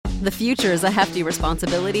The future is a hefty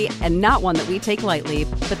responsibility and not one that we take lightly.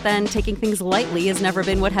 But then taking things lightly has never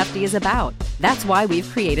been what Hefty is about. That's why we've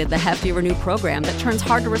created the Hefty Renew program that turns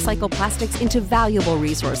hard-to-recycle plastics into valuable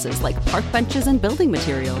resources like park benches and building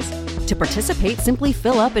materials. To participate, simply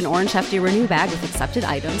fill up an orange Hefty Renew bag with accepted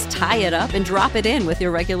items, tie it up, and drop it in with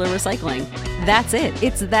your regular recycling. That's it.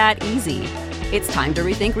 It's that easy. It's time to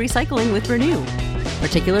rethink recycling with Renew.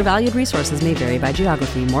 Particular valued resources may vary by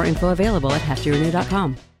geography. More info available at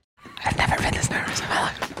heftyrenew.com. I've never been this nervous in my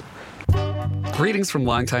life. Greetings from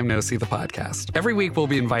Long Time No See, the podcast. Every week, we'll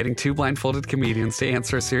be inviting two blindfolded comedians to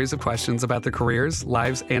answer a series of questions about their careers,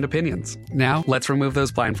 lives, and opinions. Now, let's remove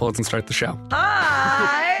those blindfolds and start the show.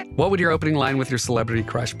 Hi! What would your opening line with your celebrity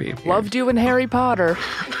crush be? Loved you in Harry Potter.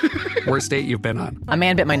 Worst date you've been on? A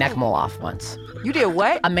man bit my neck mole off once. You did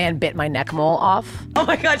what? A man bit my neck mole off. Oh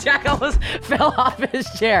my God, Jack almost fell off his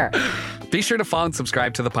chair. Be sure to follow and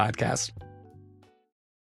subscribe to the podcast.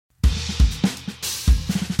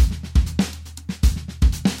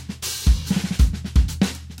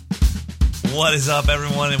 What is up,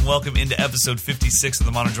 everyone, and welcome into episode 56 of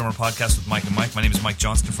the Modern Drummer Podcast with Mike and Mike. My name is Mike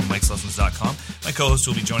Johnston from Mike'sLessons.com. My co-host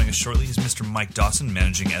who will be joining us shortly is Mr. Mike Dawson,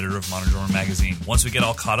 managing editor of Modern Drummer Magazine. Once we get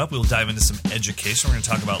all caught up, we'll dive into some education. We're going to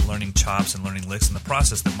talk about learning chops and learning licks and the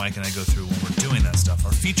process that Mike and I go through when we're doing that stuff.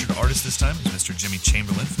 Our featured artist this time is Mr. Jimmy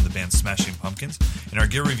Chamberlin from the band Smashing Pumpkins. In our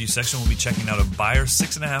gear review section, we'll be checking out a Beyer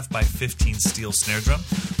 6.5 by 15 steel snare drum.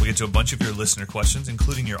 We'll get to a bunch of your listener questions,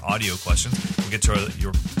 including your audio questions. We'll get to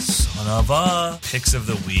your son of a picks of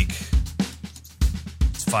the week.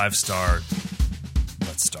 It's 5-star.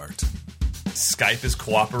 Let's start. Skype is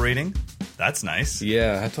cooperating. That's nice.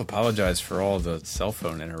 Yeah, I have to apologize for all the cell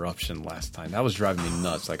phone interruption last time. That was driving me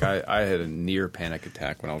nuts. Like I had a near panic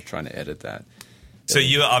attack when I was trying to edit that. So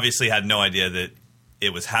you obviously had no idea that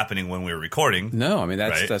it was happening when we were recording. No, I mean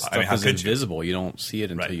that stuff is invisible. You don't see it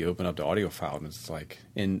until Right. you open up the audio file, and it's like,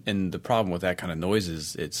 and the problem with that kind of noise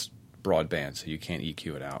is it's broadband, so you can't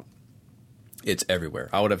EQ it out. It's everywhere.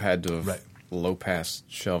 I would have had to have low pass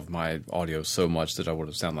shoved my audio so much that I would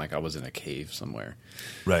have sounded like I was in a cave somewhere.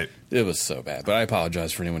 Right. It was so bad. But I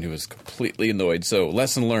apologize for anyone who was completely annoyed. So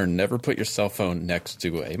lesson learned, never put your cell phone next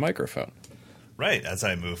to a microphone. Right, as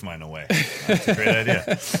I move mine away. That's a great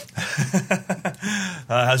idea.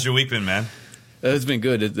 How's your week been, man? It's been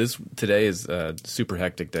good. Today is a super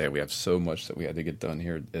hectic day. We have so much that we had to get done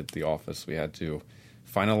here at the office. We had to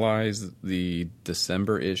finalize the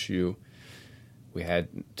December issue. I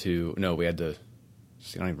don't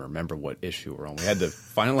even remember what issue we're on. We had to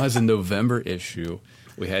finalize the November issue.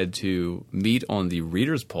 We had to meet on the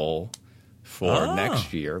reader's poll for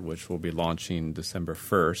next year, which will be launching December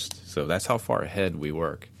 1st. So that's how far ahead we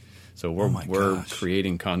work. So we're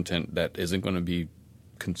creating content that isn't going to be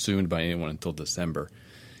consumed by anyone until December.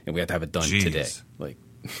 And we have to have it done today. Like,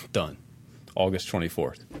 done. August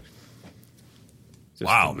 24th.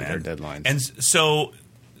 Wow, man. Our deadlines. And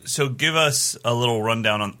so give us a little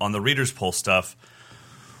rundown on the reader's poll stuff.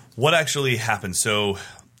 What actually happens? So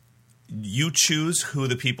you choose who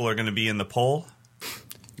the people are going to be in the poll,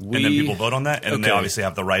 and then people vote on that, and then they obviously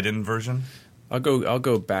have the write-in version. I'll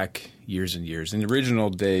go back years and years. In the original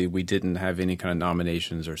day, we didn't have any kind of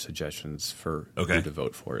nominations or suggestions for who to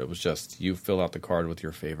vote for. It was just you fill out the card with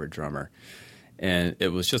your favorite drummer. And it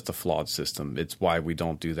was just a flawed system. It's why we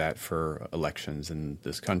don't do that for elections in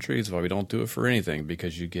this country. It's why we don't do it for anything,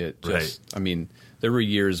 because you get just I mean, there were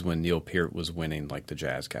years when Neil Peart was winning like the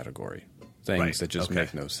jazz category. Things that just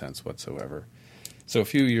make no sense whatsoever. So a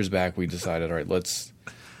few years back we decided, all right, let's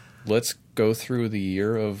go through the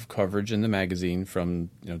year of coverage in the magazine from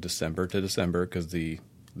December to December, because the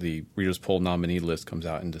Reader's Poll nominee list comes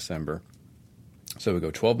out in December. So we go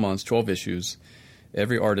 12 months, 12 issues.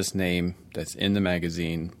 Every artist name that's in the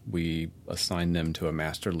magazine, we assign them to a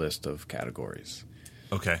master list of categories.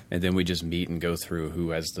 Okay. And then we just meet and go through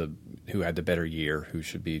who had the better year, who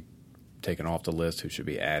should be taken off the list, who should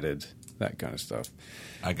be added, that kind of stuff.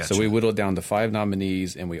 I got So we whittle it down to 5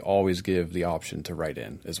 nominees, and we always give the option to write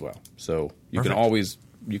in as well. So you can always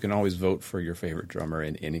vote for your favorite drummer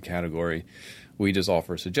in any category. We just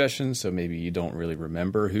offer suggestions, so maybe you don't really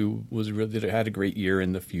remember who had a great year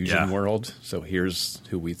in the fusion world. So here's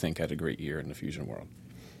who we think had a great year in the fusion world.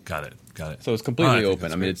 Got it. So it's completely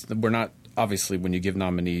open. I mean, we're not obviously when you give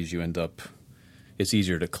nominees, it's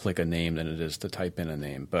easier to click a name than it is to type in a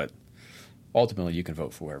name, but ultimately you can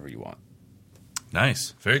vote for whoever you want.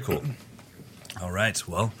 Nice, very cool. All right,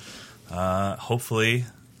 well, hopefully.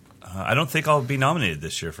 I don't think I'll be nominated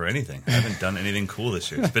this year for anything. I haven't done anything cool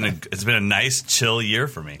this year. It's been a nice, chill year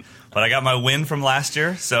for me. But I got my win from last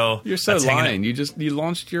year, so you're so lying. You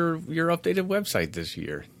launched your updated website this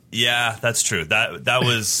year. Yeah, that's true. That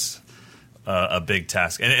was a big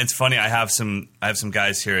task, and it's funny. I have some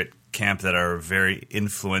guys here at camp that are very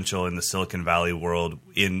influential in the Silicon Valley world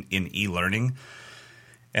in e-learning,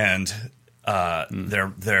 and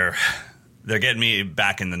they're getting me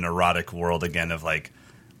back in the neurotic world again of like,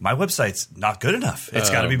 my website's not good enough. It's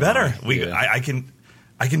got to be better.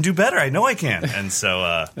 I can do better. I know I can. And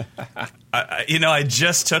so, I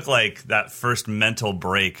just took like that first mental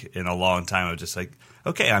break in a long time of just like,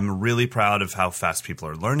 okay, I'm really proud of how fast people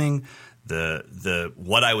are learning. The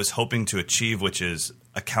what I was hoping to achieve, which is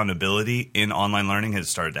accountability in online learning, has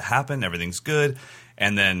started to happen. Everything's good.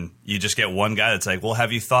 And then you just get one guy that's like, well,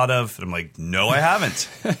 have you thought of? And I'm like, no, I haven't.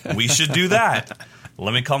 We should do that.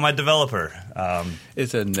 Let me call my developer.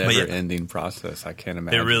 It's a never-ending process. I can't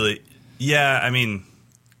imagine. It really, yeah. I mean,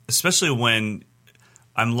 especially when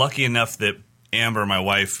I'm lucky enough that Amber, my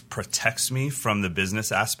wife, protects me from the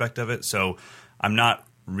business aspect of it. So I'm not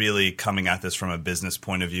really coming at this from a business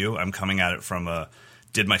point of view. I'm coming at it from a,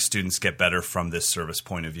 did my students get better from this service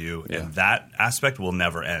point of view? Yeah. And that aspect will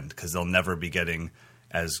never end because they'll never be getting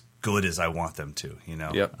as good as I want them to, you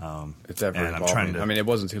know? Yep. It's ever evolving. I mean, it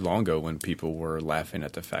wasn't too long ago when people were laughing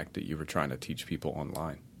at the fact that you were trying to teach people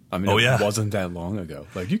online. I mean, it wasn't that long ago.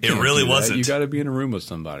 Like, you can't really do that. wasn't. You got to be in a room with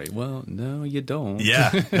somebody. Well, no, you don't.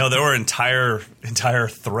 Yeah. No, there were entire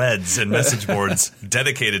threads and message boards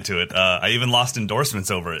dedicated to it. I even lost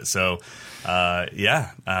endorsements over it. So,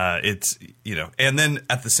 it's, you know, and then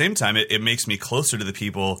at the same time, it makes me closer to the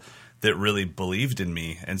people that really believed in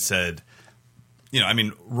me and said, you know, I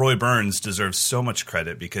mean, Roy Burns deserves so much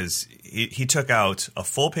credit because he took out a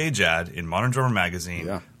full-page ad in Modern Drummer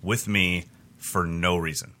magazine with me for no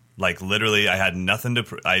reason. Like, literally, I had nothing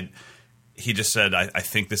to he just said, I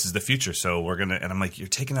think this is the future, so we're going to – and I'm like, you're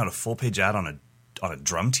taking out a full-page ad on a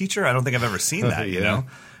drum teacher? I don't think I've ever seen that, you know?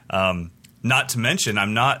 Not to mention,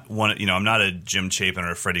 I'm not a Jim Chapin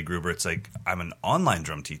or a Freddie Gruber. It's like I'm an online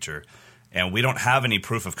drum teacher, and we don't have any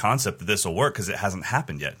proof of concept that this will work because it hasn't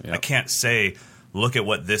happened yet. Yep. I can't say – look at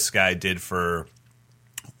what this guy did for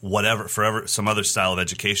some other style of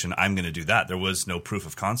education. I'm going to do that. There was no proof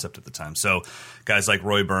of concept at the time. So guys like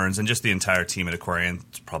Roy Burns and just the entire team at Aquarian,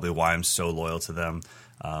 it's probably why I'm so loyal to them.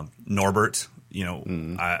 Norbert, you know,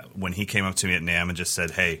 when he came up to me at NAMM and just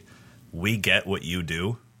said, hey, we get what you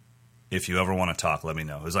do. If you ever want to talk, let me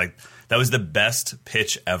know. It was like, that was the best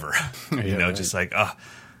pitch ever. Just like,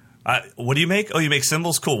 what do you make? Oh, you make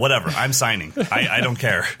cymbals? Cool, whatever. I'm signing. I don't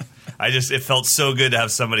care. It felt so good to have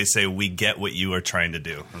somebody say, we get what you are trying to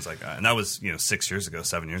do. I was like, and that was, 7 years ago.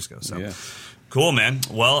 So cool, man.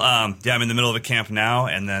 Well, I'm in the middle of a camp now,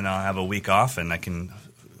 and then I'll have a week off, and I can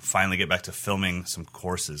finally get back to filming some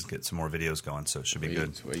courses, get some more videos going. So it should be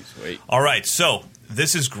good. Sweet. All right. So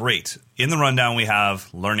this is great. In the rundown, we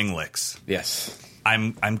have learning licks. Yes.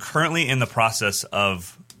 I'm currently in the process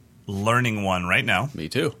of learning one right now. Me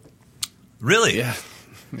too. Really? Yeah.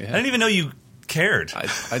 I didn't even know you cared.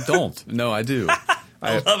 I don't. No, I do.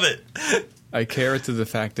 I love it. I care to the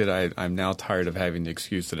fact that I'm now tired of having the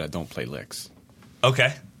excuse that I don't play licks.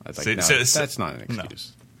 Okay. I was like, that's not an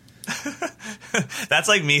excuse. No. That's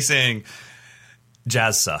like me saying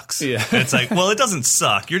jazz sucks. Yeah. And it's like, well, it doesn't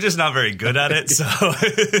suck. You're just not very good at it. So,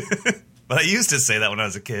 but I used to say that when I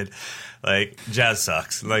was a kid. Like, jazz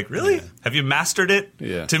sucks. Like, really? Yeah. Have you mastered it?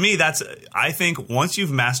 Yeah. To me, I think once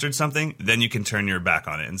you've mastered something, then you can turn your back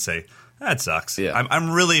on it and say, that sucks. Yeah.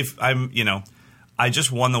 I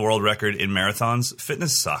just won the world record in marathons.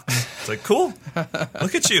 Fitness sucks. It's like, cool.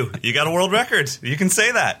 Look at you. You got a world record. You can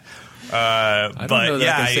say that. I don't know that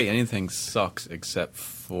I can say anything sucks except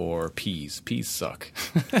for peas. Peas suck.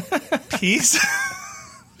 Peas?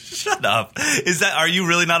 Shut up. Are you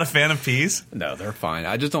really not a fan of peas? No, they're fine.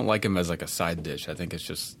 I just don't like them as like a side dish. I think it's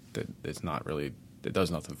just that it's not really. It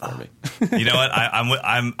does nothing for me. You know what?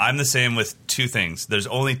 I'm the same with two things. There's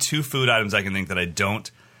only two food items I can think that I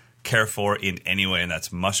don't care for in any way, and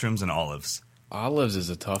that's mushrooms and olives. Olives is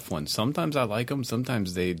a tough one. Sometimes I like them.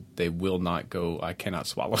 Sometimes they will not go. I cannot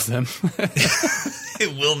swallow them.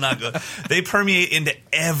 It will not go. They permeate into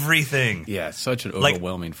everything. Yeah, it's such an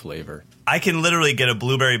overwhelming flavor. I can literally get a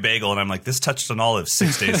blueberry bagel, and I'm like, this touched an olive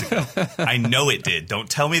 6 days ago. I know it did. Don't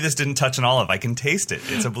tell me this didn't touch an olive. I can taste it.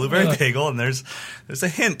 It's a blueberry bagel, and there's a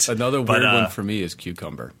hint. Another weird one for me is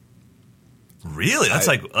cucumber. Really?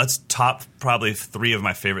 That's top probably 3 of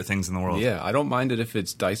my favorite things in the world. Yeah, I don't mind it if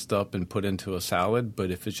it's diced up and put into a salad,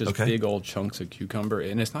 but if it's just big old chunks of cucumber,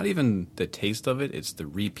 and it's not even the taste of it, it's the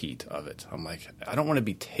repeat of it. I'm like, I don't want to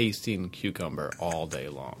be tasting cucumber all day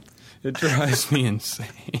long. It drives me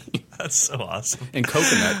insane. That's so awesome. And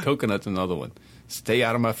coconut. Coconut's another one. Stay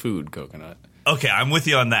out of my food, coconut. Okay, I'm with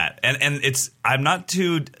you on that. And I'm not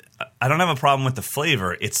too I don't have a problem with the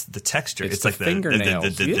flavor. It's the texture. It's like the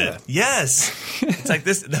fingernails. Yes. It's like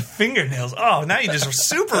the fingernails. Oh, now you just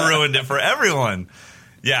super ruined it for everyone.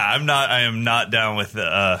 Yeah, I am not down with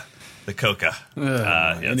the coca.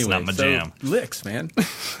 Anyway, it's not my jam. Licks, man.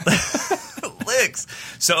 Licks.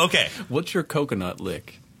 So, okay. What's your coconut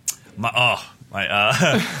lick? My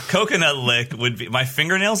coconut lick would be, my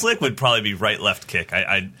fingernails lick would probably be right left kick.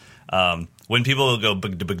 When people go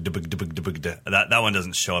that one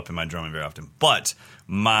doesn't show up in my drumming very often. But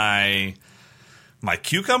my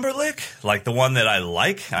cucumber lick, like the one that I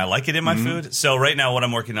like it in my food. So right now what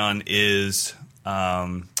I'm working on is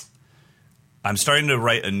I'm starting to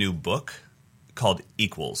write a new book called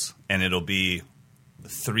Equals, and it'll be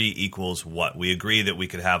 3 equals what? We agree that we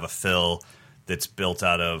could have a fill that's built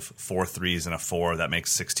out of 4 3s and a 4. That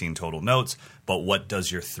makes 16 total notes. But what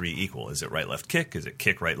does your 3 equal? Is it right, left, kick? Is it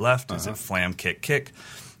kick, right, left? Is it flam, kick, kick?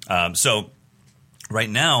 So right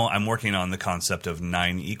now I'm working on the concept of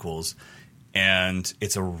 9 equals, and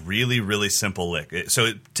it's a really, really simple lick.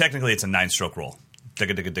 Technically it's a 9-stroke roll.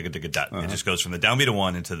 Digga, digga, digga, digga, dot. It just goes from the downbeat of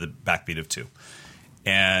 1 into the backbeat of 2.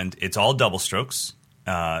 And it's all double strokes.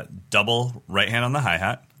 Double right hand on the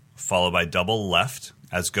hi-hat, followed by double left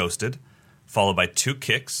as ghosted, followed by 2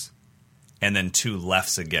 kicks, and then 2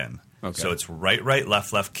 lefts again. Okay. So it's right, right,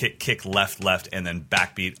 left, left, kick, kick, left, left, and then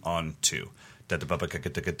backbeat on 2.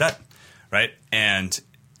 Right? And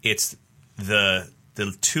it's the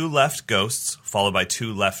 2 left ghosts followed by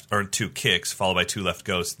 2 kicks followed by 2 left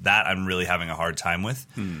ghosts. That I'm really having a hard time with.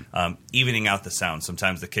 Evening out the sound.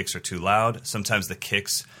 Sometimes the kicks are too loud. Sometimes the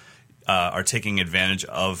kicks are taking advantage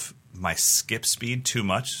of my skip speed too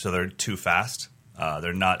much, so they're too fast.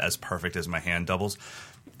 They're not as perfect as my hand doubles.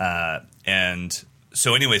 And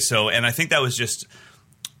I think that was just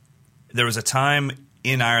 – there was a time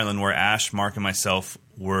in Ireland where Ash, Mark, and myself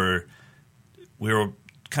we were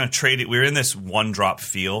kind of trading – we were in this one-drop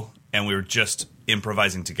feel, and we were just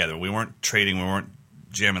improvising together. We weren't trading. We weren't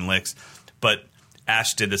jamming licks. But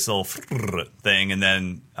Ash did this little thing, and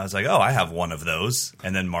then I was like, oh, I have one of those.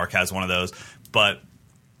 And then Mark has one of those. But –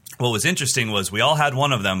 what was interesting was we all had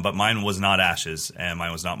one of them, but mine was not Ash's, and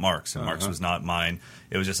mine was not Mark's, and Mark's was not mine.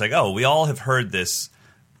 It was just like, oh, we all have heard this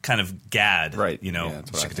kind of gad, right? You know, yeah.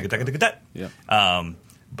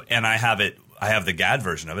 And I have the gad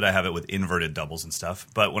version of it. I have it with inverted doubles and stuff.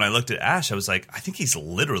 But when I looked at Ash, I was like, I think he's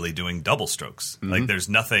literally doing double strokes. Like, there's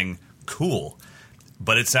nothing cool.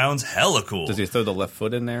 But it sounds hella cool. Does he throw the left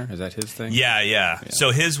foot in there? Is that his thing? Yeah. So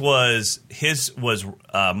his was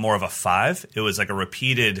more of a 5. It was like a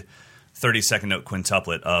repeated 30-second note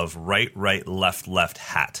quintuplet of right, right, left, left,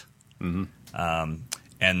 hat. And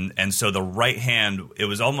so the right hand, it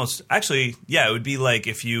was almost actually, it would be like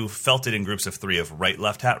if you felt it in groups of 3 of right,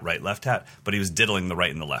 left, hat, but he was diddling the right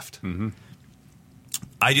and the left.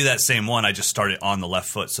 I do that same one. I just start it on the left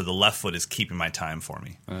foot, so the left foot is keeping my time for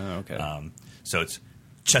me. Okay. So it's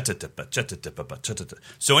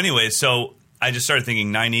so anyway, so I just started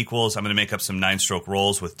thinking 9 equals. I'm going to make up some 9-stroke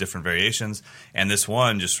rolls with different variations. And this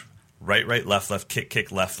one, just right, right, left, left, kick,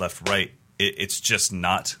 kick, left, left, right. It's just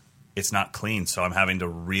not clean. So I'm having to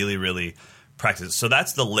really, really practice. So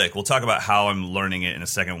that's the lick. We'll talk about how I'm learning it in a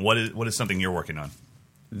second. What is something you're working on?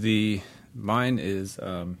 Mine is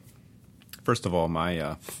first of all,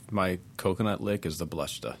 my coconut lick is the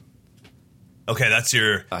blushda. Okay, that's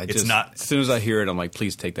your. It's not. As soon as I hear it, I'm like,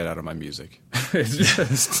 please take that out of my music. It's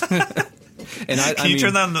just, Can you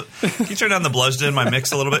turn down the blushda in my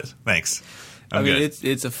mix a little bit? Thanks. I mean,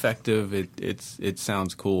 it's effective. It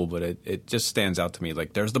sounds cool, but it just stands out to me.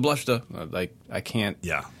 Like, there's the blushda. Like, I can't.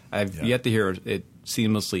 Yeah. I've yet to hear it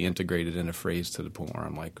seamlessly integrated in a phrase to the point where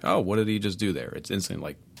I'm like, oh, what did he just do there? It's instantly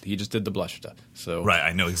like he just did the blushda. So right,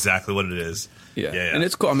 I know exactly what it is. Yeah, and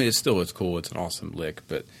it's cool. I mean, it's cool. It's an awesome lick,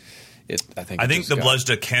 but. I think the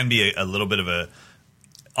blushda can be a little bit of a,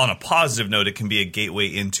 on a positive note, it can be a gateway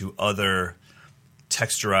into other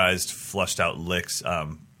texturized, flushed out licks.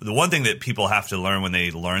 The one thing that people have to learn when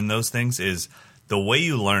they learn those things is the way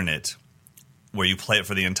you learn it, where you play it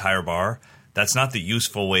for the entire bar, that's not the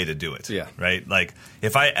useful way to do it. Yeah. Right? Like,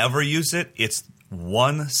 if I ever use it, it's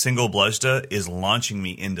one single blushda is launching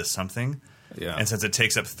me into something. Yeah. And since it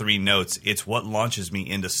takes up 3 notes, it's what launches me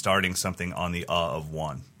into starting something on the of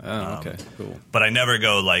 1. Oh, okay, cool. But I never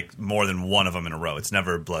go like more than one of them in a row. It's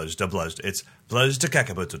never blushda. It's blushda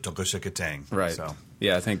kakabutu tokoshikatang. Right. So,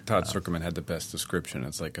 yeah, I think Todd Zuckerman had the best description.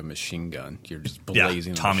 It's like a machine gun. You're just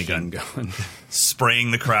blazing Tommy a machine gun.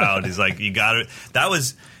 Spraying the crowd. He's like, you got it.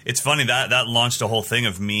 It's funny, that launched a whole thing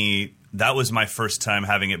of me. That was my first time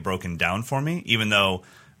having it broken down for me, even though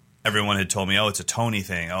everyone had told me, oh, it's a Tony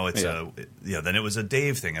thing. Oh, then it was a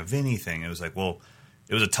Dave thing, a Vinny thing. It was like, well,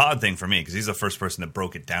 it was a Todd thing for me because he's the first person that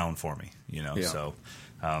broke it down for me. Yeah. So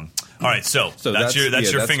all right, so that's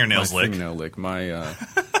your fingernails my lick. Fingernail lick. My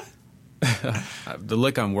the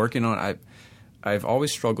lick I'm working on. I've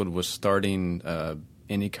always struggled with starting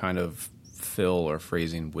any kind of fill or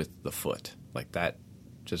phrasing with the foot. Like that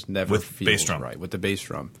just never with feels bass drum. right with the bass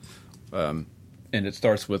drum. And it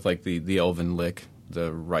starts with like the Elvin lick,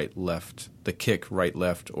 the right left, the kick right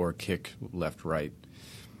left or kick left right.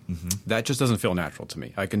 Mm-hmm. That just doesn't feel natural to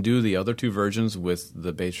me. I can do the other two versions with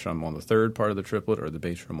the bass drum on the third part of the triplet or the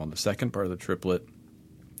bass drum on the second part of the triplet.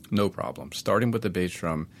 No problem. Starting with the bass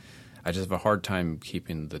drum, I just have a hard time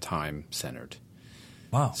keeping the time centered.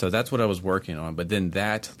 Wow. So that's what I was working on. But then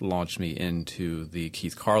that launched me into the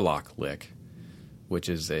Keith Carlock lick, which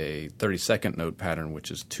is a 32nd note pattern,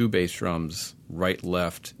 which is 2 bass drums, right,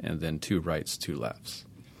 left, and then 2 rights, 2 lefts.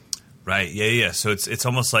 Right. Yeah. So it's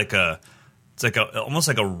almost like almost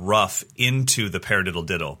like a rough into the paradiddle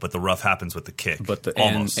diddle, but the rough happens with the kick. But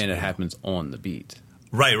and it happens on the beat.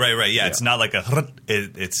 Right. Yeah, it's not like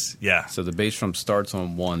it's. So the bass drum starts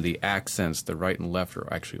on 1. The accents, the right and left, are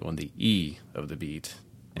actually on the E of the beat,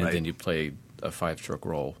 and then you play a 5-stroke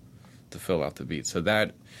roll to fill out the beat. So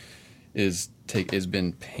that has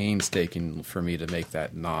been painstaking for me to make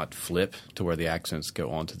that not flip to where the accents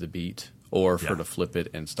go onto the beat, or to flip it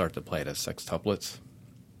and start to play it as sextuplets.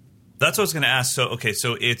 That's what I was going to ask.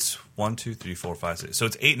 So it's 1, 2, 3, 4, 5, 6. So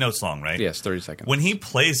it's 8 notes long, right? Yes, 30 seconds. When he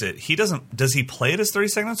plays it, does he play it as 30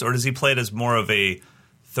 seconds, or does he play it as more of a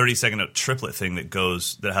 30-second note triplet thing that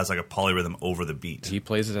has like a polyrhythm over the beat? He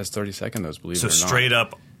plays it as 30-second notes, believe it or not. So straight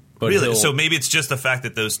up. But really? So maybe it's just the fact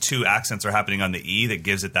that those 2 accents are happening on the E that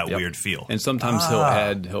gives it that weird feel. And sometimes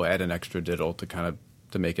he'll add an extra diddle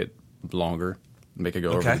to make it longer, make it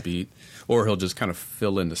go over the beat, or he'll just kind of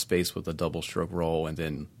fill in the space with a double stroke roll and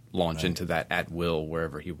then launch into that at will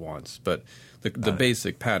wherever he wants. But the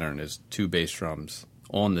basic pattern is 2 bass drums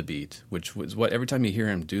on the beat, which was what every time you hear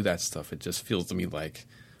him do that stuff, it just feels to me like,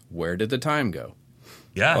 where did the time go?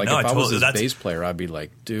 Yeah, like if I was his bass player, I'd be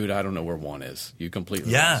like, dude, I don't know where 1 is. You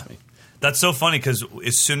completely lost me. That's so funny because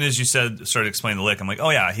as soon as you started explaining the lick, I'm like, oh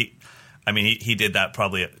yeah, he did that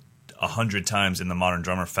probably 100 times in the Modern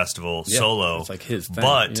Drummer Festival solo. It's like his thing.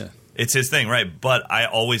 But it's his thing, right? But I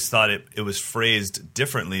always thought it was phrased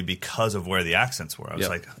differently because of where the accents were. I was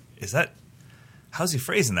like, how's he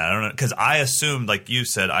phrasing that? I don't know. Because I assumed, like you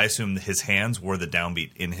said, his hands were the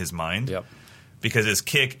downbeat in his mind. Yep. Because his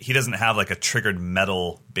kick, he doesn't have like a triggered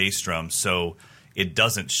metal bass drum, so it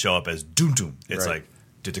doesn't show up as doom doom. It's like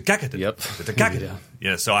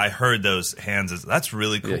yeah. So I heard those hands. That's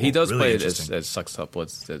really cool. Yeah, he does play it as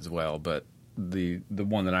sextuplets as well, but the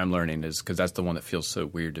one that I'm learning is, because that's the one that feels so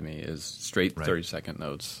weird to me, is straight 30-second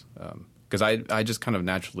notes. Because I just kind of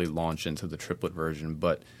naturally launch into the triplet version,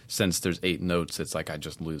 but since there's 8 notes, it's like I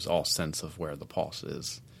just lose all sense of where the pulse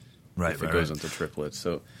is. If it goes into triplets.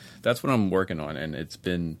 So that's what I'm working on, and it's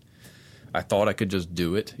been. I thought I could just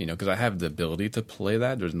do it, because I have the ability to play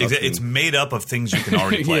that. There's nothing. It's made up of things you can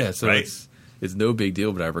already play, so right? It's no big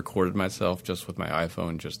deal. But I recorded myself just with my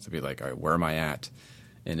iPhone just to be like, all right, where am I at?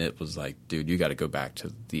 And it was like, dude, you got to go back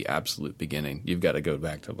to the absolute beginning. You've got to go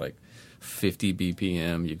back to like 50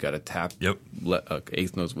 BPM. You've got to tap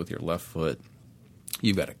eighth notes with your left foot.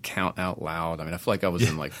 You've got to count out loud. I mean, I feel like I was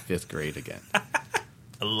in like 5th grade again.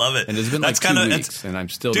 I love it. And it's been like 2 weeks, and I'm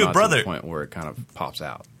still not to the point where it kind of pops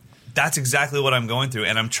out. That's exactly what I'm going through,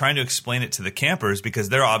 and I'm trying to explain it to the campers because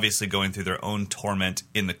they're obviously going through their own torment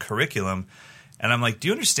in the curriculum. And I'm like, do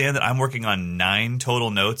you understand that I'm working on 9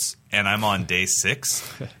 total notes, and I'm on day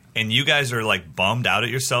 6? And you guys are like bummed out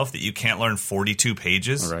at yourself that you can't learn 42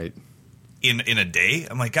 pages in a day?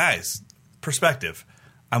 I'm like, guys, perspective.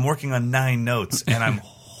 I'm working on 9 notes, and I'm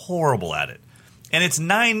horrible at it. And it's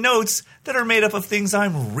 9 notes that are made up of things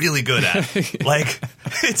I'm really good at. Like,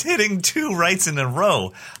 it's hitting 2 rights in a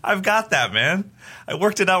row. I've got that, man. I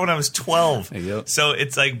worked it out when I was 12. Yep. So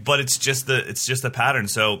it's like, but it's just the pattern.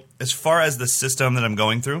 So as far as the system that I'm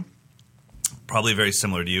going through, probably very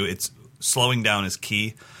similar to you. It's slowing down is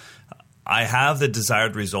key. I have the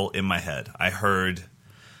desired result in my head.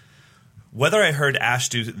 Whether I heard Ash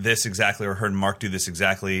do this exactly or heard Mark do this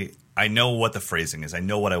exactly, I know what the phrasing is. I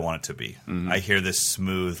know what I want it to be. Mm-hmm. I hear this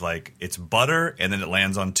smooth, like it's butter, and then it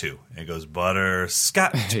lands on 2. It goes butter,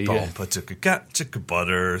 scat,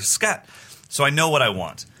 butter, scat. So I know what I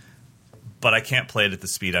want, but I can't play it at the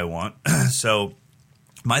speed I want. So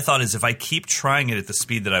my thought is if I keep trying it at the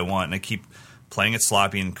speed that I want, and I keep playing it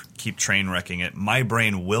sloppy and keep train wrecking it, my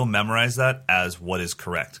brain will memorize that as what is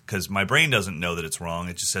correct. Because my brain doesn't know that it's wrong.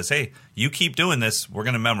 It just says, hey, you keep doing this, we're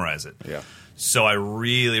going to memorize it. Yeah. So I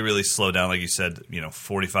really, really slow down, like you said,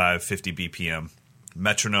 45, 50 BPM.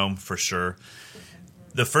 metronome for sure.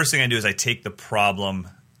 The first thing I do is I take the problem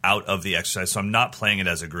out of the exercise. So I'm not playing it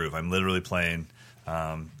as a groove. I'm literally playing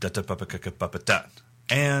da-da-pa-pa-ka-ka-pa-pa-da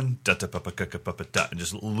and da-da-pa-pa-ka-ka-pa-pa-da and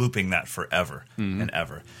just looping that forever and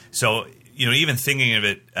ever. So, even thinking of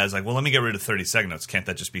it as like, well, let me get rid of 30-second notes. Can't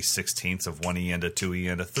that just be 16ths of 1 E and a 2 E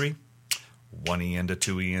and a 3? 1 E and a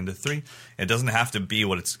 2 E and a 3? It doesn't have to be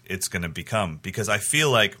what it's going to become, because I feel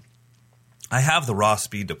like I have the raw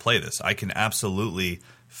speed to play this. I can absolutely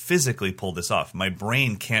physically pull this off. My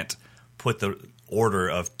brain can't put the order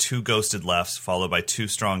of 2 ghosted lefts followed by 2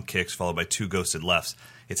 strong kicks followed by 2 ghosted lefts.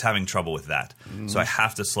 It's having trouble with that. So I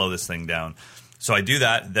have to slow this thing down. So I do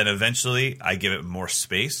that. Then eventually I give it more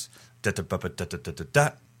space.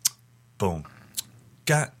 Da-da-ba-ba-da-da-da-da-da. Boom.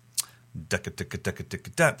 Got.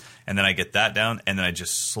 Da-ka-da-ka-da-ka-da-ka-da. And then I get that down, and then I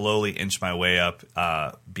just slowly inch my way up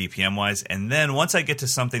BPM-wise. And then once I get to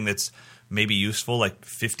something that's maybe useful, like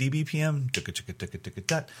 50 BPM,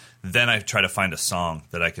 then I try to find a song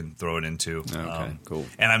that I can throw it into. Okay, cool.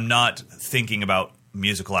 And I'm not thinking about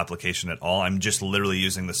musical application at all. I'm just literally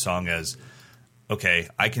using the song as, okay,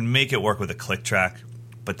 I can make it work with a click track,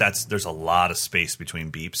 but there's a lot of space between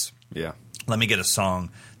beeps. Yeah. Let me get a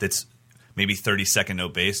song that's maybe 30-second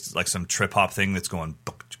note based, like some trip hop thing that's going,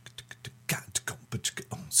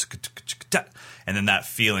 and then that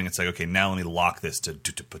feeling, it's like, okay, now let me lock this to.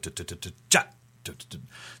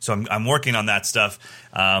 So I'm working on that stuff.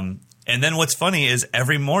 And then what's funny is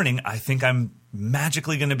every morning I think I'm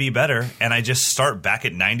magically going to be better, and I just start back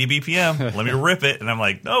at 90 BPM. Let me rip it, and I'm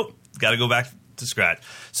like, nope, got to go back to scratch.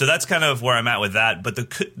 So that's kind of where I'm at with that. But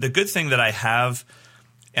the good thing that I have,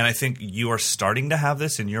 and I think you are starting to have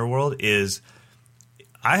this in your world, is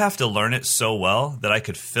I have to learn it so well that I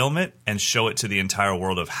could film it and show it to the entire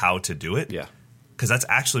world of how to do it. Yeah. Because that's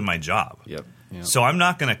actually my job. Yep. So I'm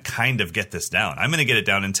not going to kind of get this down. I'm going to get it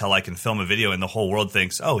down until I can film a video and the whole world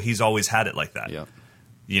thinks, oh, he's always had it like that. Yep.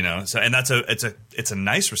 So and it's a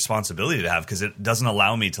nice responsibility to have, because it doesn't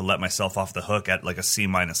allow me to let myself off the hook at like a C-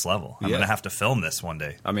 level. I'm going to have to film this one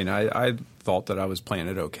day. I mean, I thought that I was playing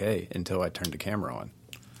it okay until I turned the camera on.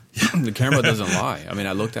 The camera doesn't lie. I mean,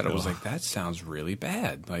 I looked at it, I was like, that sounds really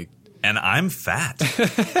bad. Like, and I'm fat.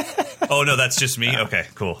 Oh no, that's just me. Okay,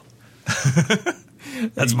 cool.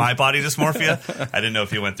 That's my body dysmorphia. I didn't know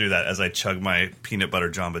if you went through that as I chug my peanut butter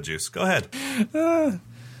Jamba Juice. Go ahead.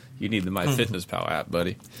 You need the MyFitnessPal app,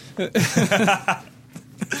 buddy.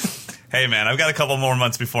 Hey man, I've got a couple more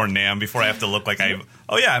months before NAMM before I have to look like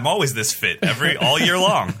I'm always this fit all year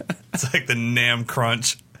long. It's like the NAMM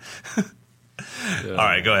crunch. All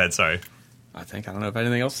right, go ahead. Sorry. I don't know if I have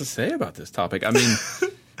anything else to say about this topic. I mean,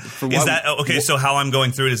 so how I'm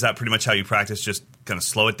going through it, is that pretty much how you practice? Just kind of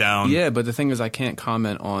slow it down? Yeah, but the thing is, I can't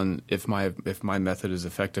comment on if my method is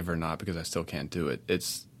effective or not, because I still can't do it.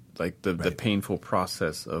 It's like the painful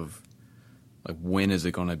process of like, when is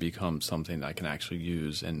it going to become something that I can actually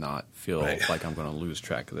use and not feel like I'm going to lose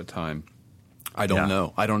track of the time? I don't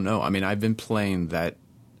know. I mean, I've been playing that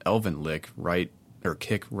Elvin lick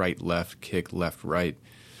kick right right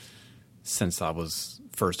since I was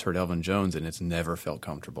first heard Elvin Jones, and it's never felt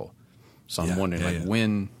comfortable. So I'm wondering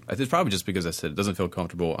when. It's probably just because I said it doesn't feel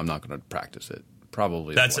comfortable, I'm not going to practice it.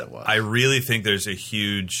 Probably that's what it was. I really think there's a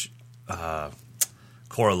huge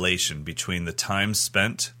correlation between the time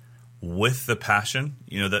spent with the passion.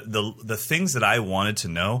 The things that I wanted to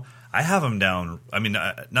know, I have them down. I mean,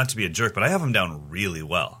 not to be a jerk, but I have them down really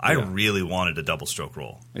well. I really wanted a double stroke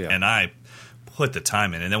roll, and I put the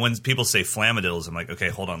time in. And then when people say flamadiddles, I'm like, okay,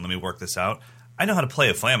 hold on, let me work this out. I know how to play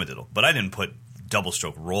a flamadiddle, but I didn't put double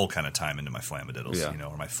stroke roll kind of time into my flamadiddles,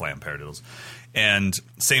 or my flam paradiddles. And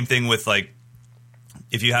same thing with, like,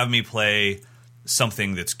 if you have me play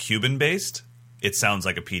something that's Cuban based, it sounds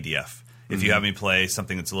like a PDF. If you have me play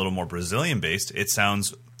something that's a little more Brazilian based, it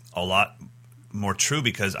sounds a lot more true,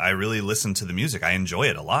 because I really listen to the music. I enjoy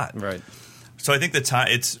it a lot. Right. So I think the time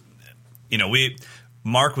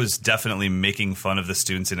Mark was definitely making fun of the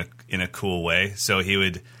students in a cool way. So he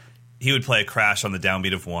would play a crash on the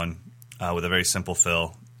downbeat of 1 with a very simple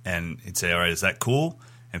fill, and he'd say, all right, is that cool?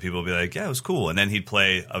 And people would be like, yeah, it was cool. And then he'd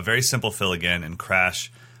play a very simple fill again and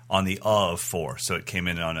crash on the of 4. So it came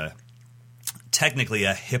in on technically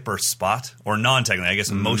a hipper spot, or non-technically, I guess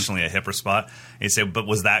emotionally a hipper spot. And he'd say, but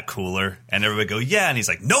was that cooler? And everybody would go, yeah. And he's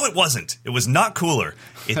like, no, it wasn't. It was not cooler.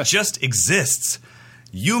 It just exists.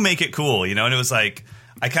 You make it cool, And it was like,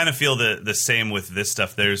 I kind of feel the same with this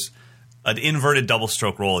stuff. There's an inverted double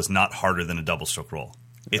stroke roll is not harder than a double stroke roll.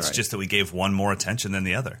 It's just that we gave one more attention than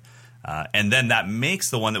the other. And then that makes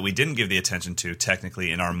the one that we didn't give the attention to,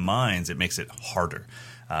 technically, in our minds, it makes it harder.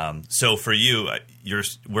 So for you,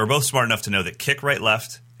 we're both smart enough to know that kick right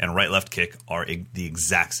left and right left kick are the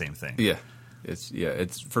exact same thing. Yeah.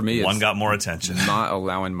 It's for me. One got more attention. Not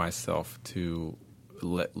allowing myself to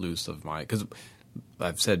let loose of because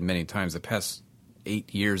I've said many times the past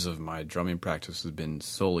 8 years of my drumming practice has been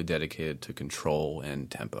solely dedicated to control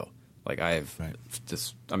and tempo. Like I'm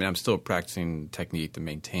still practicing technique to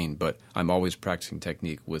maintain, but I'm always practicing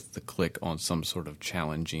technique with the click on some sort of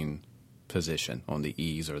challenging position on the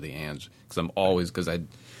E's or the ands. Because I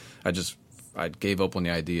gave up on the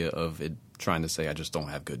idea of it trying to say I just don't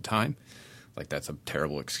have good time. Like that's a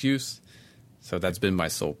terrible excuse. So that's been my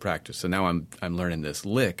sole practice. So now I'm learning this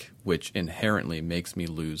lick, which inherently makes me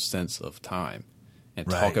lose sense of time and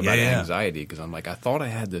talk about anxiety. Because I'm like, I thought I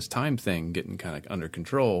had this time thing getting kind of under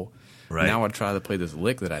control. Right. Now I try to play this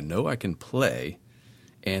lick that I know I can play,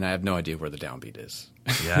 and I have no idea where the downbeat is.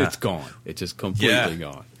 Yeah. It's gone. It's just completely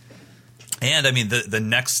gone. And I mean, the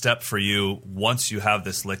next step for you, once you have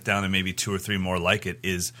this lick down and maybe 2 or 3 more like it,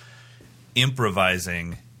 is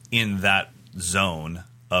improvising in that zone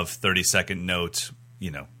of 30-second note,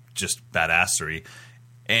 just badassery,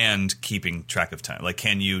 and keeping track of time. Like,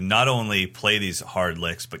 can you not only play these hard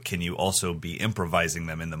licks, but can you also be improvising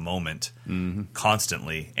them in the moment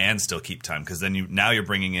constantly and still keep time? Because then now you're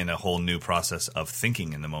bringing in a whole new process of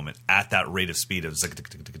thinking in the moment at that rate of speed of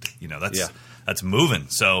that's moving.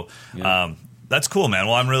 So that's cool, man.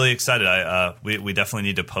 Well, I'm really excited. We definitely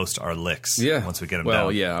need to post our licks once we get them down.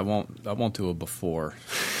 Well, yeah, I won't do it before.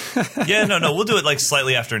 No, we'll do it like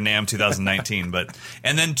slightly after NAMM 2019.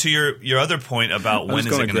 And then to your other point about when is it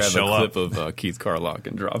going to show up? I'm just going to grab a clip of Keith Carlock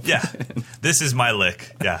and drop it. This is my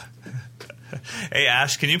lick. Yeah. Hey,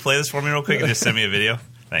 Ash, can you play this for me real quick and just send me a video?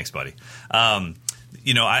 Thanks, buddy.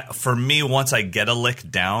 For me, once I get a lick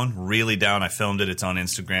down, really down, I filmed it. It's on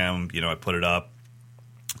Instagram. I put it up.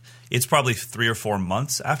 It's probably 3 or 4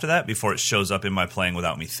 months after that before it shows up in my playing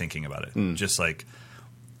without me thinking about it. Just like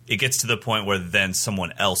it gets to the point where then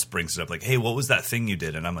someone else brings it up, like, "Hey, what was that thing you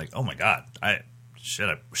did?" And I'm like, "Oh my god, I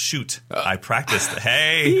practiced.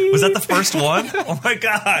 Hey, was that the first one? Oh my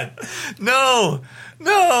god, no."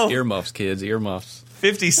 Earmuffs, kids, earmuffs.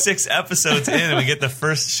 56 episodes in, and we get the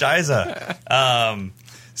first shiza.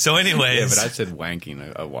 So, anyways, yeah, but I said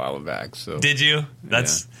wanking a while back. So did you?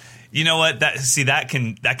 That's. Yeah. You know what? That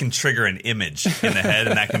can trigger an image in the head,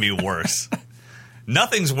 and that can be worse.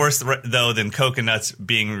 Nothing's worse, though, than coconuts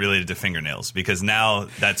being related to fingernails, because now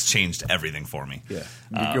that's changed everything for me. Yeah,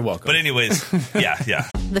 you're welcome. But anyways, yeah.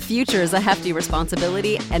 The future is a hefty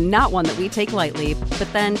responsibility and not one that we take lightly. But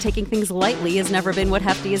then taking things lightly has never been what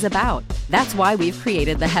Hefty is about. That's why we've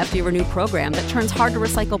created the Hefty Renew program that turns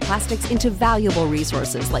hard-to-recycle plastics into valuable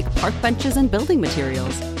resources like park benches and building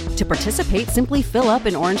materials. To participate, simply fill up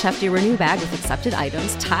an orange Hefty Renew bag with accepted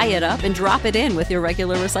items, tie it up, and drop it in with your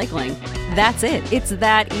regular recycling. That's it. It's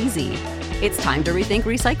that easy. It's time to rethink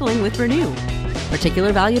recycling with Renew.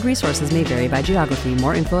 Particular valued resources may vary by geography.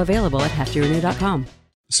 More info available at heftyrenew.com.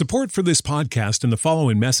 Support for this podcast and the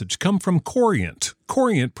following message come from Corient.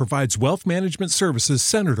 Corient provides wealth management services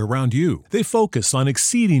centered around you. They focus on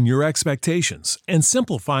exceeding your expectations and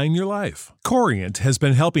simplifying your life. Corient has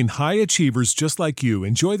been helping high achievers just like you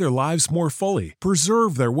enjoy their lives more fully,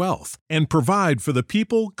 preserve their wealth, and provide for the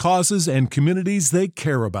people, causes, and communities they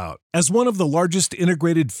care about. As one of the largest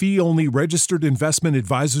integrated fee-only registered investment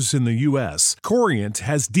advisors in the U.S., Corient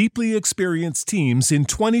has deeply experienced teams in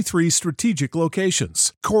 23 strategic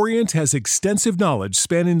locations. Corient has extensive knowledge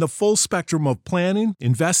spanning the full spectrum of planning,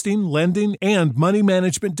 investing, lending, and money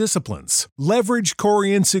management disciplines. Leverage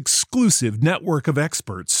Corient's exclusive network of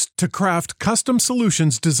experts to craft custom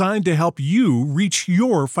solutions designed to help you reach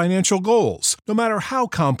your financial goals, no matter how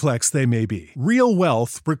complex they may be. Real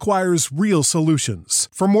wealth requires real solutions.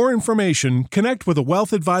 For more information, connect with a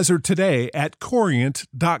wealth advisor today at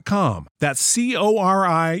Corient.com. That's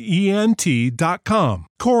Corient.com.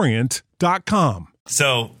 Corient.com.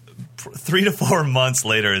 So 3 to 4 months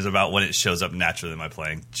later is about when it shows up naturally in my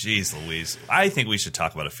playing. Jeez Louise. I think we should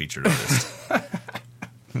talk about a featured artist.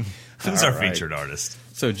 Who's our featured artist?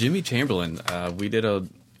 So Jimmy Chamberlin, we did a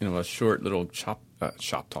short little shop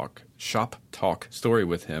talk story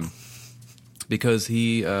with him because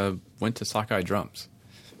he went to Sockeye Drums.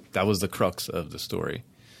 That was the crux of the story.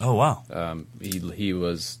 Oh wow! He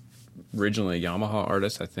was originally a Yamaha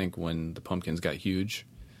artist, I think, when the Pumpkins got huge.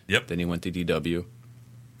 Yep. Then he went to DW,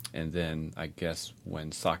 and then I guess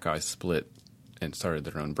when Sockeye split and started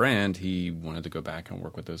their own brand, he wanted to go back and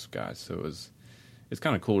work with those guys. So it's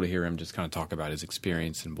kind of cool to hear him just kind of talk about his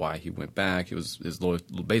experience and why he went back. It was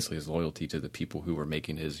basically his loyalty to the people who were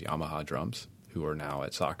making his Yamaha drums, who are now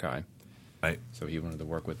at Sockeye. Right. So he wanted to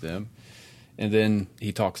work with them. And then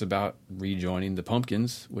he talks about rejoining the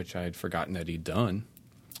Pumpkins, which I had forgotten that he'd done.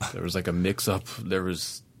 There was like a mix-up. There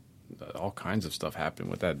was all kinds of stuff happened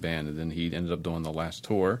with that band, and then he ended up doing the last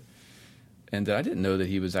tour. And I didn't know that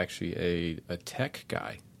he was actually a tech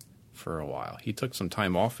guy for a while. He took some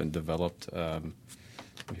time off and developed, let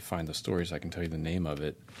me find the story so I can tell you the name of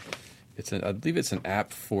it. I believe it's an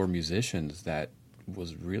app for musicians that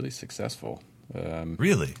was really successful.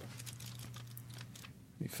 Really?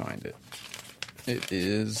 Let me find it. It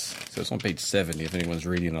is, so it's on page 70 if anyone's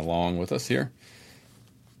reading along with us here.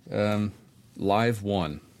 Live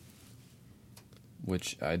One,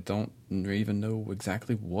 which I don't even know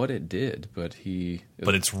exactly what it did, but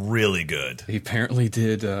it's really good. He apparently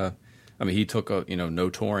did. He took no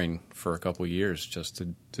touring for a couple of years just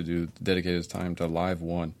to dedicate his time to Live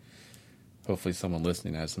One. Hopefully, someone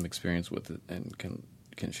listening has some experience with it and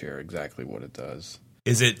can share exactly what it does.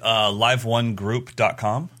 Is it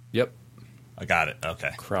liveonegroup.com? Yep, I got it. Okay.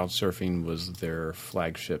 Crowdsurfing was their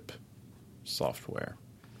flagship software.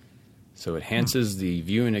 So it enhances the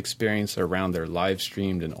viewing experience around their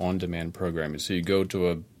live-streamed and on-demand programming. So you go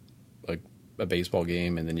to a baseball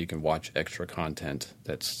game, and then you can watch extra content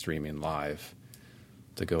that's streaming live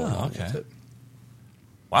to go along with it.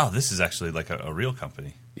 Wow, this is actually like a real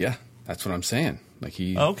company. Yeah, that's what I'm saying. Like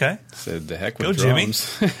he said, the heck with Go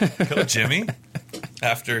drums. Jimmy. Go Jimmy.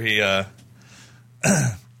 After he...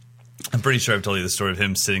 I'm pretty sure I've told you the story of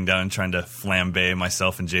him sitting down and trying to flambe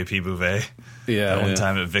myself and JP Bouvet. Yeah, one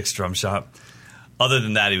time at Vic's drum shop. Other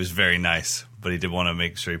than that, he was very nice, but he did want to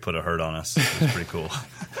make sure he put a hurt on us. It was pretty cool.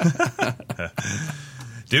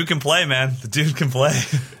 Dude can play, man. The dude can play.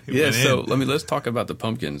 So let's talk about the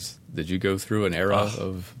Pumpkins. Did you go through an era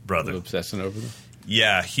of obsessing over them?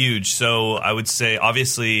 Yeah, huge. So I would say,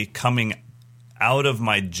 obviously, coming out of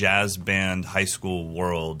my jazz band high school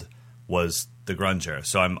world was the grunge era.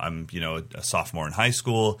 So I'm a sophomore in high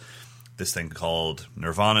school. This thing called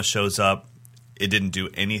Nirvana shows up. It didn't do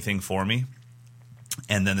anything for me.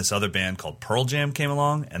 And then this other band called Pearl Jam came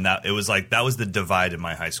along, and that was the divide in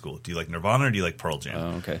my high school. Do you like Nirvana or do you like Pearl Jam?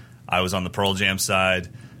 Oh, okay. I was on the Pearl Jam side.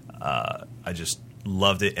 I just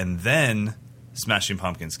loved it. And then Smashing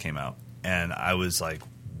Pumpkins came out, and I was like,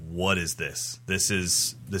 what is this? This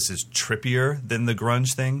is trippier than the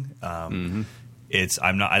grunge thing. I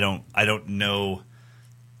don't know.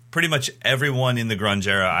 Pretty much everyone in the grunge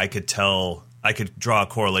era, I could draw a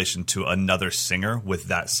correlation to another singer with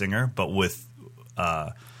that singer, but with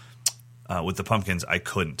the Pumpkins, I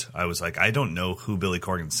couldn't. I was like, I don't know who Billy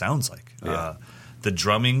Corgan sounds like. Yeah. The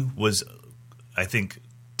drumming was, I think,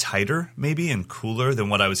 tighter maybe and cooler than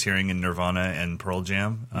what I was hearing in Nirvana and Pearl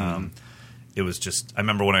Jam. It was just, I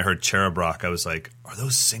remember when I heard Cherub Rock, I was like, are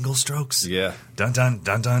those single strokes? Yeah. Dun, dun,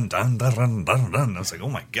 dun, dun, dun, dun, dun, dun, dun. I was like, oh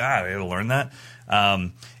my God, I had to learn that.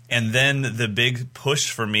 And then the big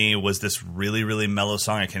push for me was this really, really mellow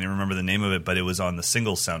song. I can't even remember the name of it, but it was on the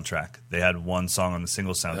Singles soundtrack. They had one song on the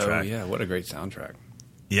Singles soundtrack. Oh, yeah. What a great soundtrack.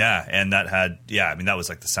 Yeah, and that was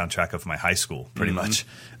like the soundtrack of my high school, pretty much.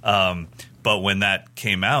 But when that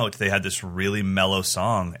came out, they had this really mellow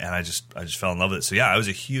song, and I just fell in love with it. So yeah, I was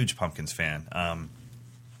a huge Pumpkins fan,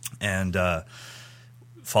 and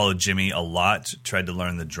followed Jimmy a lot. Tried to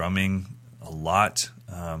learn the drumming a lot,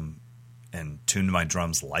 and tuned my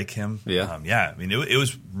drums like him. Yeah, I mean, it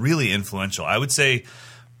was really influential. I would say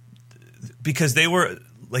because they were.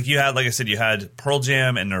 Like I said, you had Pearl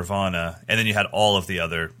Jam and Nirvana, and then you had all of the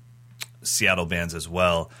other Seattle bands as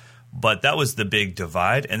well. But that was the big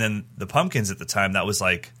divide. And then the Pumpkins at the time, that was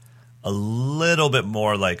like a little bit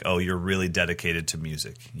more like, oh, you're really dedicated to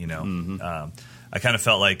music, you know? Mm-hmm. I kind of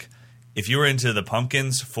felt like if you were into the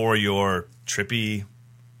Pumpkins for your trippy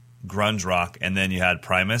grunge rock, and then you had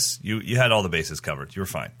Primus, you had all the bases covered. You were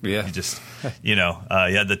fine. Yeah. You just, you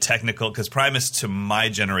had the technical, because Primus, to my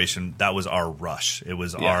generation, that was our rush. It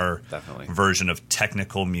was our version of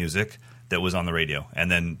technical music that was on the radio.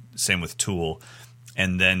 And then same with Tool.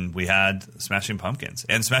 And then we had Smashing Pumpkins.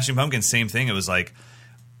 And Smashing Pumpkins, same thing. It was like,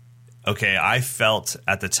 okay, I felt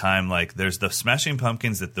at the time like there's the Smashing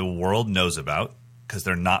Pumpkins that the world knows about because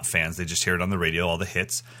they're not fans. They just hear it on the radio, all the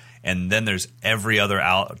hits. And then there's every other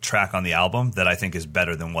track on the album that I think is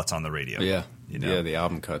better than what's on the radio. Yeah. You know? Yeah, the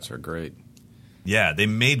album cuts are great. Yeah, they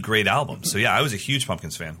made great albums. So yeah, I was a huge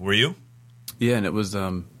Pumpkins fan. Were you? Yeah, and it was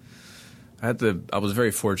I was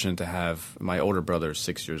very fortunate to have my older brother,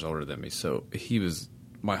 6 years older than me. So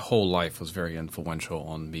my whole life was very influential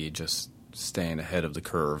on me just staying ahead of the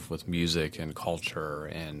curve with music and culture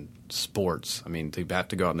and sports. I mean, to have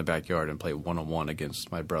to go out in the backyard and play one-on-one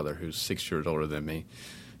against my brother who's 6 years older than me.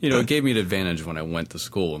 You know, it gave me an advantage when I went to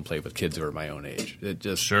school and played with kids who were my own age. It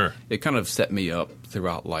just it kind of set me up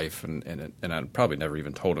throughout life, and I probably never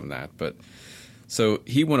even told him that. But So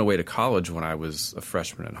he went away to college when I was a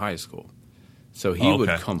freshman in high school. So he would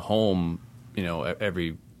come home,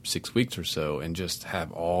 every 6 weeks or so and just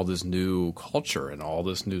have all this new culture and all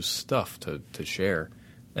this new stuff to share.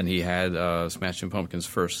 And he had Smashing Pumpkins'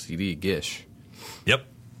 first CD, Gish. Yep.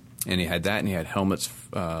 And he had that, and he had Helmet's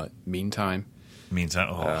Meantime.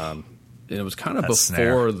 And it was kind of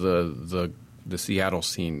before the Seattle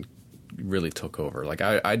scene really took over. Like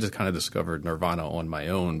I just kind of discovered Nirvana on my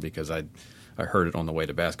own because I heard it on the way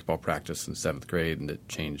to basketball practice in 7th grade, and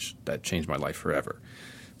that changed my life forever.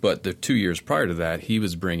 But the 2 years prior to that, he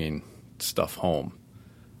was bringing stuff home,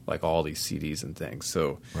 like all these CDs and things.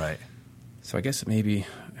 So I guess maybe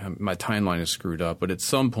my timeline is screwed up, but at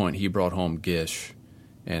some point he brought home Gish.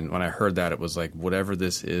 And when I heard that, it was like, whatever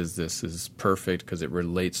this is perfect because it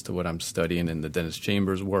relates to what I'm studying in the Dennis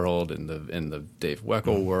Chambers world and the Dave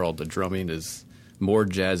Weckl world. The drumming is more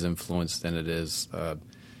jazz influenced than it is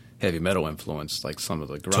heavy metal influenced, like some of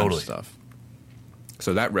the grunge stuff.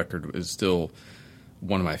 So that record is still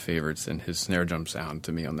one of my favorites, and his snare drum sound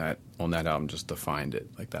to me on that album just defined it.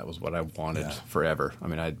 Like that was what I wanted forever. I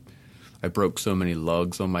mean, I broke so many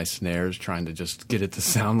lugs on my snares trying to just get it to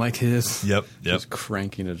sound like his. Yep. Just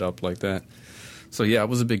cranking it up like that. So, yeah, I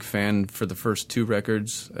was a big fan for the first 2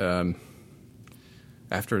 records.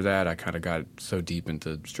 After that, I kind of got so deep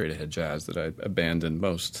into straight-ahead jazz that I abandoned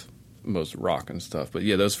most rock and stuff. But,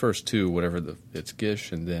 yeah, those first 2, it's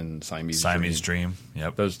Gish and then Siamese Dream.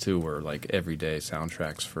 Yep. Those 2 were, like, everyday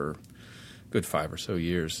soundtracks for a good 5 or so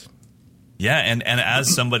years. Yeah, and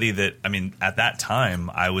as somebody that, I mean, at that time,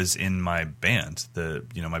 I was in my band,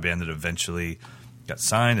 my band that eventually got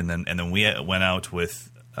signed, and then we went out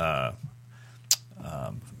with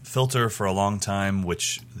Filter for a long time,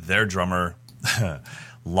 which their drummer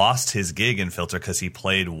lost his gig in Filter because he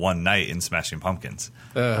played one night in Smashing Pumpkins.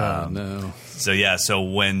 No. So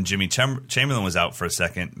when Jimmy Chamberlin was out for a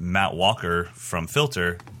second, Matt Walker from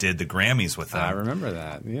Filter did the Grammys with them. I remember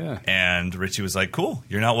that, yeah. And Richie was like, "Cool,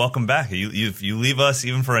 you're not welcome back. You leave us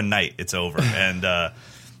even for a night, it's over." And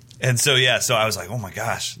so I was like, "Oh my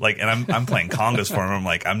gosh!" Like, and I'm playing congas for him. I'm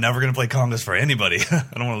like, I'm never gonna play congas for anybody. I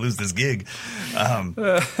don't want to lose this gig.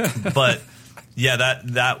 But yeah,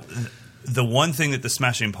 that. The one thing that the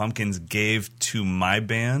Smashing Pumpkins gave to my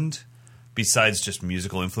band, besides just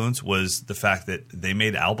musical influence, was the fact that they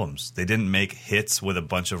made albums. They didn't make hits with a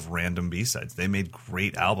bunch of random B-sides. They made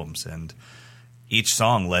great albums, and each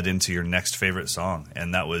song led into your next favorite song.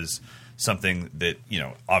 And that was something that,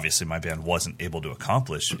 obviously my band wasn't able to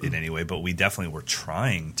accomplish in any way, but we definitely were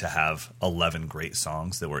trying to have 11 great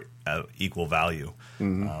songs that were equal value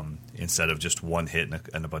instead of just one hit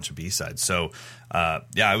and a bunch of B-sides. So,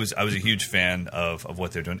 I was a huge fan of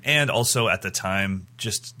what they're doing. And also at the time,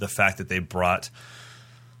 just the fact that they brought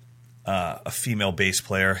a female bass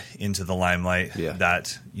player into the limelight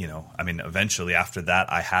that, eventually after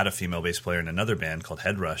that, I had a female bass player in another band called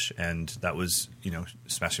Head Rush, and that was,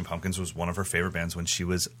 Smashing Pumpkins was one of her favorite bands when she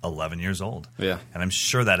was 11 years old. Yeah. And I'm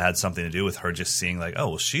sure that had something to do with her just seeing like, oh,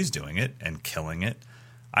 well, she's doing it and killing it.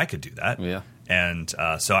 I could do that. Yeah. And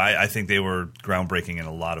so I think they were groundbreaking in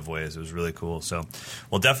a lot of ways. It was really cool. So,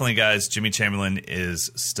 well, definitely, guys, Jimmy Chamberlin is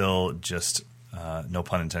still just... no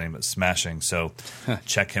pun intended, but smashing. So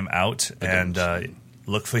check him out and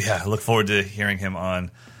look forward to hearing him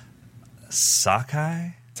on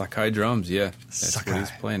Sakai drums. Yeah, that's what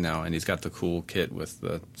he's playing now, and he's got the cool kit with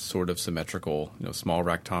the sort of symmetrical, small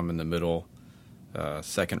rack tom in the middle,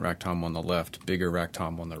 second rack tom on the left, bigger rack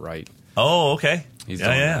tom on the right. Oh, okay. He's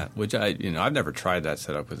doing that, which I've never tried that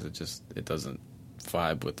setup because it doesn't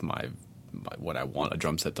vibe with my what I want a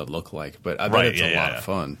drum set to look like. But I bet it's a lot of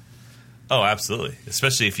fun. Oh, absolutely.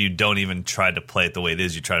 Especially if you don't even try to play it the way it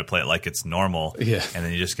is. You try to play it like it's normal. Yeah. And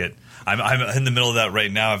then you just get... I'm in the middle of that right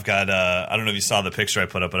now. I've got... I don't know if you saw the picture I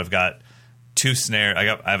put up, but I've got 2 snare...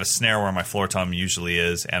 I have a snare where my floor tom usually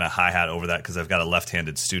is and a hi-hat over that because I've got a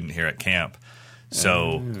left-handed student here at camp.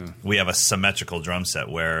 So we have a symmetrical drum set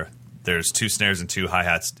where there's 2 snares and 2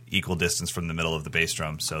 hi-hats equal distance from the middle of the bass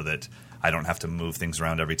drum so that I don't have to move things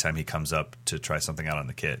around every time he comes up to try something out on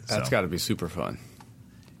the kit. That's got to be super fun.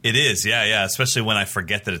 It is, yeah, especially when I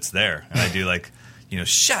forget that it's there. And I do like,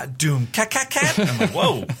 shot doom, cat. And I'm like,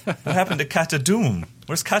 whoa, what happened to Kata Doom?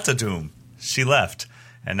 Where's Kata Doom? She left.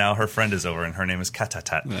 And now her friend is over, and her name is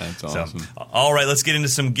Katatat. That's awesome. So, all right, let's get into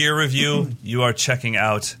some gear review. You are checking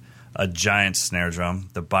out a giant snare drum,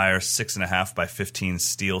 the Beyer 6.5 by 15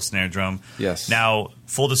 steel snare drum. Yes. Now,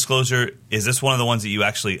 full disclosure, is this one of the ones that you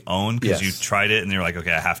actually own because you tried it and you're like,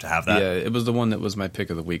 okay, I have to have that? Yeah, it was the one that was my pick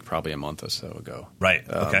of the week probably a month or so ago. Right,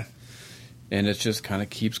 okay. And it just kind of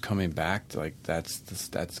keeps coming back. Like that's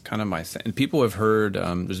kind of my. And people have heard.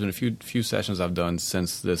 There's been a few sessions I've done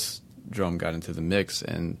since this drum got into the mix,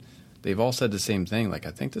 and they've all said the same thing. Like,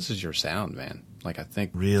 I think this is your sound, man. Like, I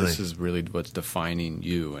think this is really what's defining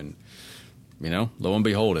you. And lo and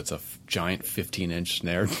behold, it's a giant 15-inch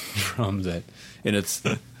snare drum and it's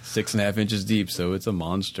 6.5 inches deep, so it's a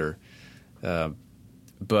monster.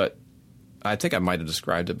 But I think I might have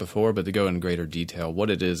described it before, but to go in greater detail, what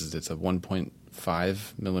it is it's a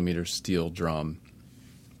 1.5 millimeter steel drum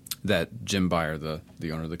that Jim Beyer, the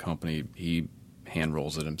owner of the company, he hand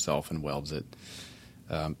rolls it himself and welds it.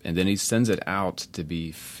 And then he sends it out to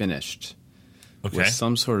be finished with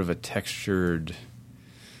some sort of a textured,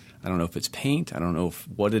 I don't know if it's paint, I don't know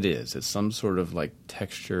what it is. It's some sort of like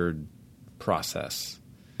textured process.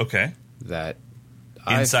 Okay. That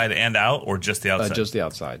inside and out, or just the outside? Just the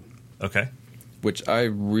outside. Okay. Which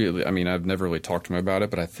I've never really talked to him about it,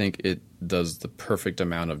 but I think it does the perfect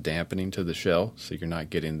amount of dampening to the shell, so you're not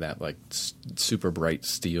getting that like super bright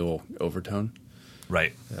steel overtone.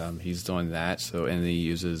 Right. He's doing that, and he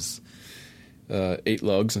uses 8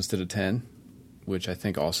 lugs instead of 10, which I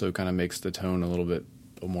think also kind of makes the tone a little bit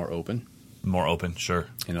more open. More open, sure.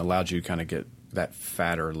 And allows you to kind of get that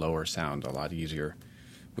fatter, lower sound a lot easier,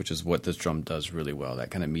 which is what this drum does really well. That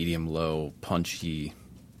kind of medium-low, punchy,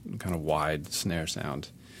 kind of wide snare sound.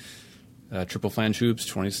 Triple flange hoops,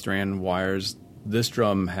 20-strand wires. This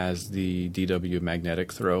drum has the DW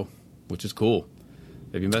magnetic throw, which is cool.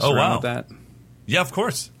 Have you messed around with that? Yeah, of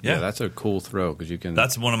course. Yeah, that's a cool throw because you can.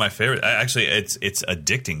 That's one of my favorite. Actually, it's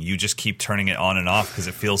addicting. You just keep turning it on and off because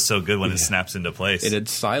it feels so good when it snaps into place.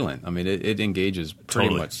 It's silent. I mean, it engages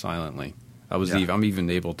pretty much silently. I'm even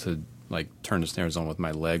able to like turn the snares on with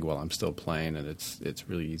my leg while I'm still playing, and it's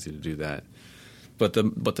really easy to do that. But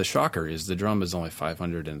the shocker is the drum is only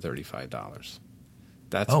 $535.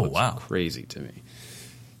 That's what's crazy to me.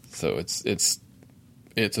 So it's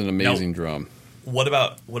an amazing drum. What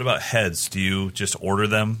about heads? Do you just order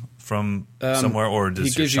them from somewhere, or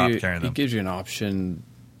does your shop carry them? He gives you an option.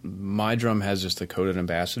 My drum has just a coated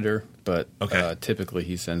ambassador, but typically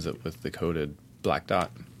he sends it with the coated black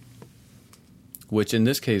dot, which in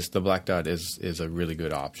this case the black dot is a really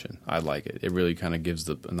good option. I like it. It really kind of gives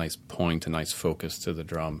a nice point, a nice focus to the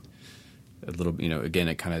drum. A little, again,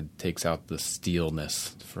 it kind of takes out the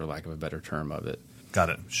steelness, for lack of a better term, of it. Got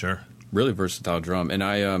it. Sure. Really versatile drum, and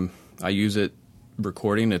I use it.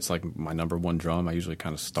 Recording, it's like my number one drum. I usually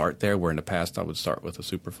kind of start there, where in the past I would start with a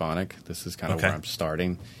Superphonic. This is kind of where I'm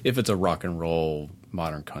starting. If it's a rock and roll,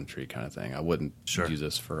 modern country kind of thing, I wouldn't use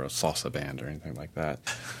this for a salsa band or anything like that.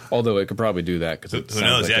 Although it could probably do that because who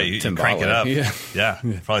knows? Like you crank it up. Yeah,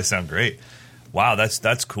 it'd probably sound great. Wow,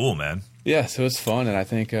 that's cool, man. Yeah, so it's fun, and I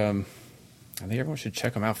think everyone should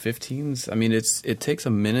check them out. 15s. I mean, it takes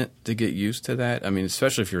a minute to get used to that. I mean,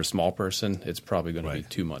 especially if you're a small person, it's probably going to be a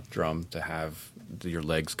 2-month drum to have your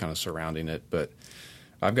legs kind of surrounding it. But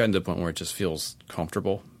I've gotten to the point where it just feels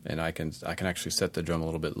comfortable, and I can actually set the drum a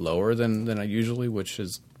little bit lower than I usually, which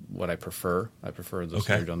is what I prefer. I prefer the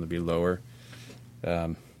snare drum to be lower.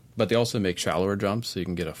 But they also make shallower drums, so you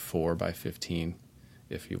can get a 4x15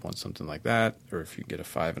 if you want something like that, or if you get a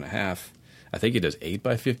 5.5. I think he does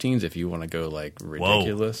 8x15s if you want to go like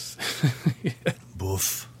ridiculous.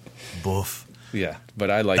 Boof. Yeah,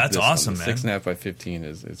 but I like that's this awesome, one. Man.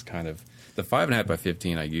 6.5x15 is kind of the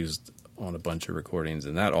 5.5x15 I used on a bunch of recordings,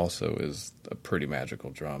 and that also is a pretty magical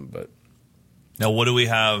drum. But now, what do we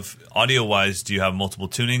have audio wise? Do you have multiple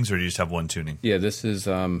tunings, or do you just have one tuning? Yeah, this is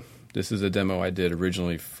a demo I did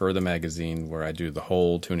originally for the magazine, where I do the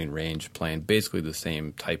whole tuning range, playing basically the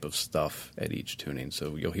same type of stuff at each tuning.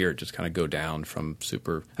 So you'll hear it just kind of go down from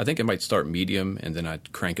super. I think it might start medium, and then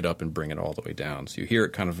I'd crank it up and bring it all the way down. So you hear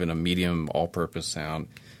it kind of in a medium, all-purpose sound.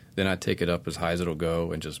 Then I take it up as high as it'll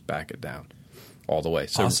go and just back it down all the way.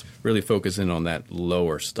 So really focusing on that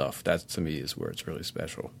lower stuff. That, to me, is where it's really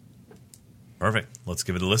special. Perfect. Let's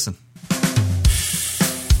give it a listen.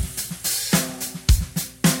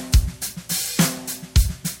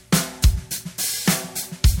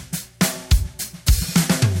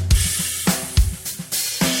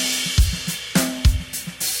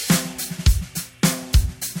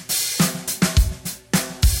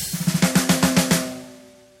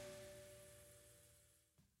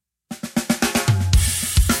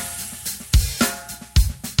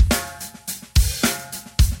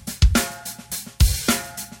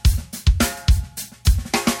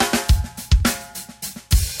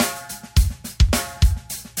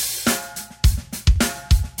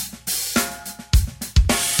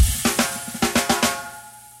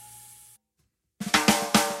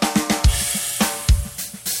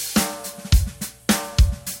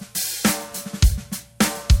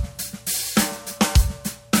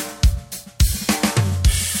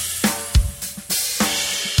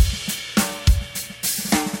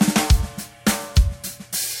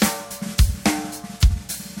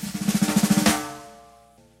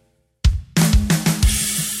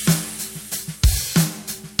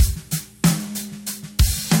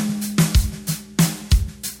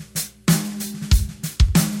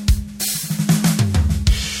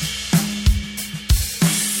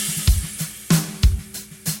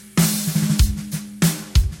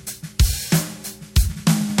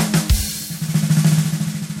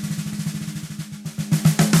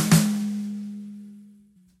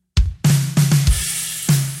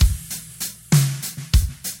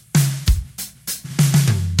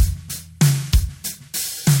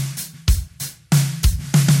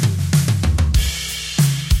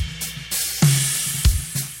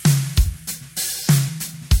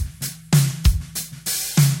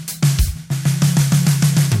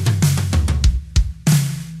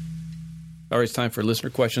 All right, it's time for listener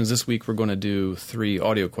questions. This week we're going to do 3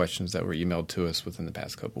 audio questions that were emailed to us within the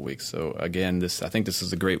past couple of weeks. So again, I think this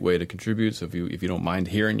is a great way to contribute. So if you don't mind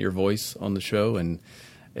hearing your voice on the show, and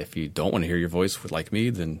if you don't want to hear your voice like me,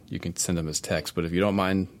 then you can send them as text. But if you don't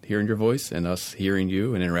mind hearing your voice and us hearing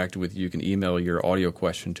you and interacting with you, you can email your audio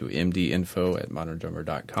question to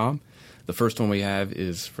mdinfo@moderndrummer.com. The first one we have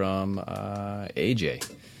is from AJ.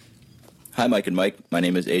 Hi, Mike and Mike. My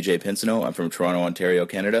name is AJ Pinsino. I'm from Toronto, Ontario,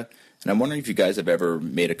 Canada. And I'm wondering if you guys have ever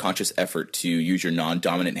made a conscious effort to use your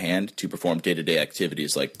non-dominant hand to perform day-to-day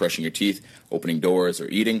activities like brushing your teeth, opening doors, or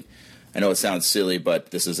eating. I know it sounds silly, but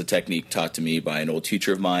this is a technique taught to me by an old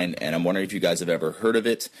teacher of mine, and I'm wondering if you guys have ever heard of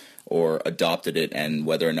it or adopted it and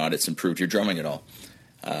whether or not it's improved your drumming at all.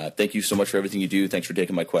 Thank you so much for everything you do. Thanks for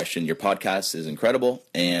taking my question. Your podcast is incredible,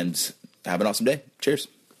 and have an awesome day. Cheers.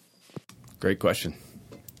 Great question.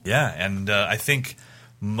 Yeah, and I think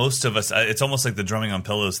most of us, it's almost like the drumming on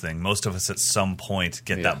pillows thing. Most of us at some point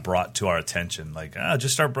get that brought to our attention. Like,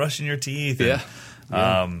 just start brushing your teeth.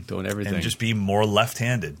 And, doing everything. And just be more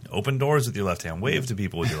left-handed. Open doors with your left hand. Wave to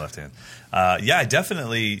people with your left hand. I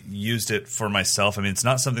definitely used it for myself. I mean, it's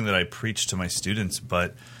not something that I preach to my students,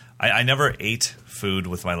 but I never ate food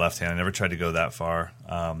with my left hand. I never tried to go that far.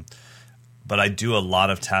 But I do a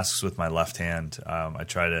lot of tasks with my left hand. I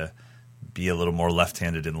try to be a little more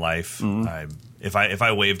left-handed in life. Mm-hmm. If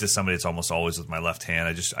I wave to somebody, it's almost always with my left hand.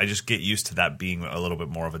 I just get used to that being a little bit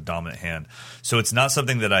more of a dominant hand. So it's not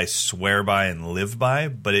something that I swear by and live by,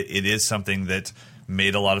 but it is something that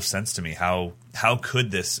made a lot of sense to me. How could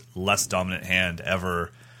this less dominant hand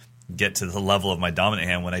ever get to the level of my dominant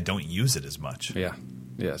hand when I don't use it as much? Yeah,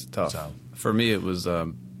 it's tough. So, for me, it was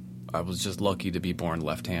I was just lucky to be born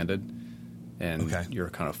left-handed, and you're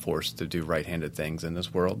kind of forced to do right-handed things in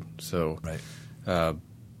this world. So,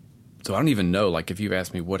 so I don't even know, like, if you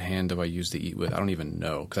ask me what hand do I use to eat with, I don't even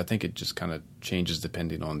know, because I think it just kind of changes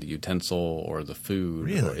depending on the utensil or the food.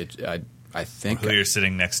 Really? I think who you're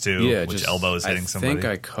sitting next to, which elbow is hitting somebody. I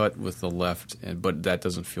think I cut with the left, but that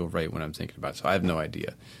doesn't feel right when I'm thinking about it, so I have no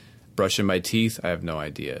idea. Brushing my teeth, I have no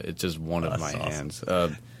idea. It's just one of my hands.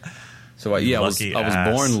 So I was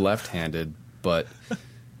born left-handed, but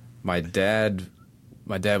my dad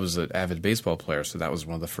was an avid baseball player, so that was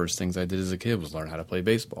one of the first things I did as a kid was learn how to play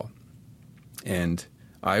baseball. And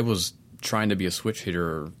I was trying to be a switch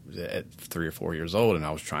hitter at 3 or 4 years old, and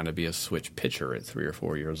I was trying to be a switch pitcher at 3 or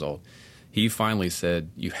 4 years old. He finally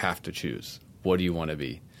said, you have to choose. What do you want to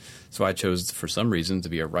be? So I chose, for some reason, to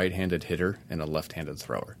be a right-handed hitter and a left-handed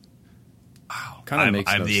thrower. Wow. I'm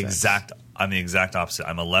the exact opposite.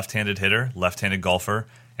 I'm a left-handed hitter, left-handed golfer,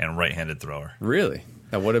 and right-handed thrower. Really?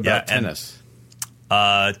 Now, what about tennis?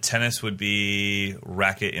 Tennis would be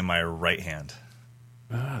racket in my right hand.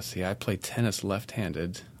 See, I play tennis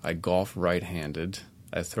left-handed. I golf right-handed.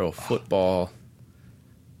 I throw a football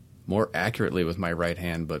more accurately with my right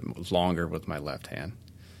hand, but longer with my left hand.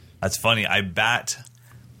 That's funny.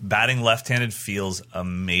 Batting left-handed feels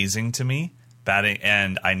amazing to me.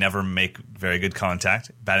 And I never make very good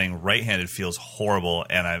contact. Batting right-handed feels horrible,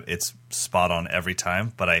 and it's spot on every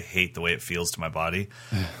time. But I hate the way it feels to my body.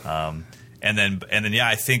 And then,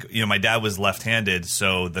 I think my dad was left-handed,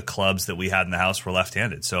 so the clubs that we had in the house were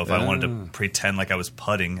left-handed. So if I wanted to pretend like I was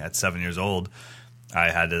putting at 7 years old, I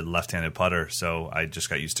had a left-handed putter. So I just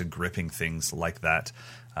got used to gripping things like that.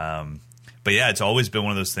 But yeah, it's always been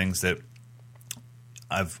one of those things that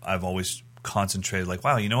I've always concentrated. Like,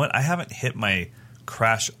 wow, you know what? I haven't hit my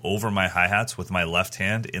crash over my hi-hats with my left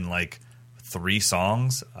hand in like 3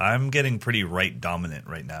 songs. I'm getting pretty right dominant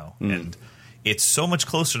right now, and it's so much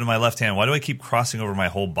closer to my left hand. Why do I keep crossing over my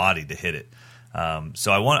whole body to hit it?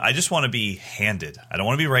 So I just want to be handed. I don't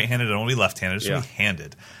want to be right-handed. I don't want to be left-handed. I just want to be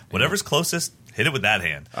handed. Whatever's closest, hit it with that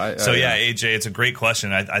hand. AJ, it's a great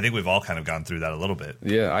question. I think we've all kind of gone through that a little bit.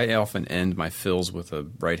 Yeah, I often end my fills with a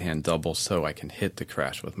right-hand double so I can hit the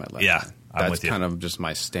crash with my left hand. I'm with you. That's kind of just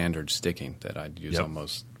my standard sticking that I'd use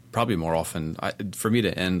probably more often. For me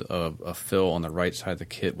to end a fill on the right side of the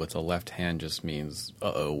kit with the left hand just means,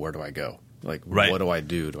 where do I go? Like, what do I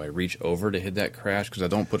do? Do I reach over to hit that crash? Because I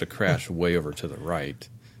don't put a crash way over to the right.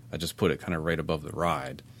 I just put it kind of right above the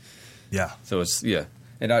ride. Yeah. So it's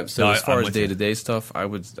And as far as day-to-day stuff,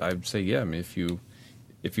 I'd say I mean, if you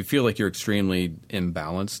feel like you're extremely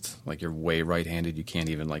imbalanced, like you're way right-handed, you can't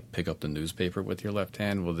even like pick up the newspaper with your left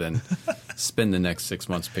hand. Well, then spend the next 6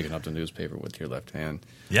 months picking up the newspaper with your left hand.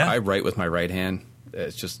 Yeah. I write with my right hand.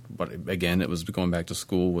 It's just, again, it was going back to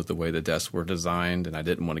school with the way the desks were designed, and I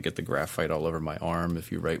didn't want to get the graphite all over my arm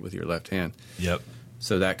if you write with your left hand. Yep.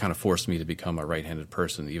 So that kind of forced me to become a right-handed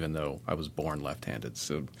person, even though I was born left-handed.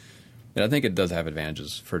 So, and I think it does have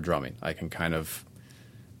advantages for drumming. I can kind of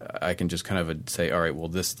I can just kind of say, all right, well,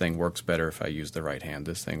 this thing works better if I use the right hand.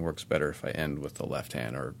 This thing works better if I end with the left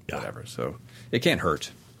hand or whatever. So it can't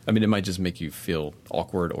hurt. I mean, it might just make you feel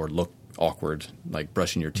awkward or look awkward, like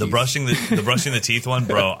brushing your teeth. The brushing the teeth one,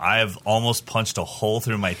 bro, I have almost punched a hole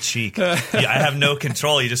through my cheek. I have no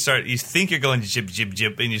control. You think you're going jib, jib,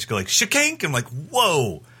 jib, and you just go like, shakank. I'm like,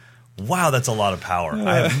 whoa, wow, that's a lot of power.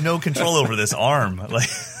 I have no control over this arm. Like,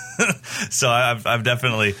 so I've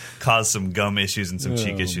definitely caused some gum issues and some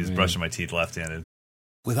cheek issues brushing my teeth left-handed.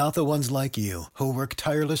 Without the ones like you, who work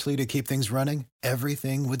tirelessly to keep things running,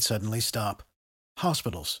 everything would suddenly stop.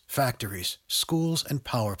 Hospitals, factories, schools, and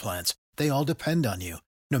power plants, they all depend on you.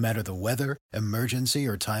 No matter the weather, emergency,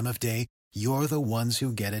 or time of day, you're the ones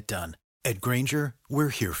who get it done. At Grainger, we're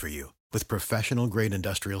here for you with professional-grade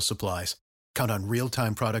industrial supplies. Count on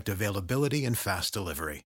real-time product availability and fast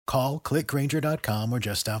delivery. Call, click Grainger.com, or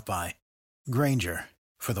just stop by. Grainger,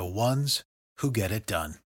 for the ones who get it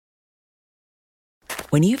done.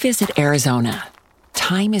 When you visit Arizona,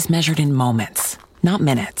 time is measured in moments, not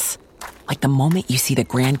minutes. Like the moment you see the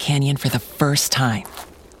Grand Canyon for the first time.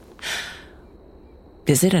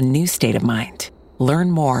 Visit a new state of mind.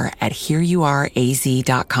 Learn more at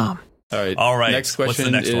hereyouareaz.com. All right. Next What's the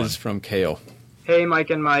question next is one? from Kale. Hey, Mike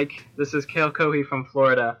and Mike. This is Kale Cohey from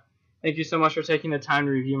Florida. Thank you so much for taking the time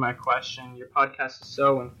to review my question. Your podcast is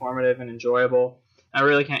so informative and enjoyable. I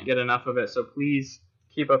really can't get enough of it, so please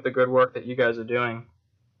keep up the good work that you guys are doing.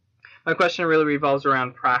 My question really revolves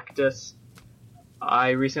around practice. I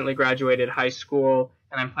recently graduated high school,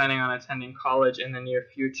 and I'm planning on attending college in the near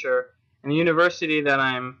future. And the university that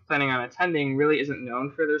I'm planning on attending really isn't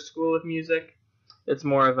known for their school of music. It's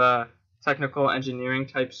more of a technical engineering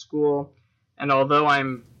type school. And although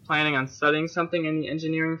I'm planning on studying something in the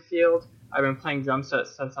engineering field, I've been playing drum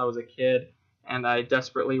sets since I was a kid, and I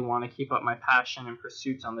desperately want to keep up my passion and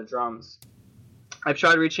pursuits on the drums. I've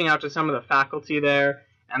tried reaching out to some of the faculty there,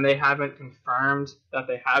 and they haven't confirmed that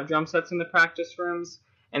they have drum sets in the practice rooms.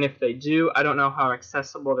 And if they do, I don't know how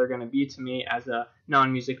accessible they're going to be to me as a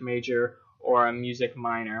non-music major or a music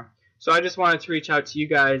minor. So I just wanted to reach out to you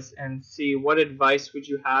guys and see what advice would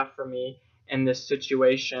you have for me in this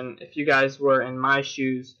situation. If you guys were in my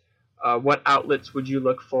shoes, what outlets would you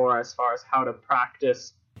look for as far as how to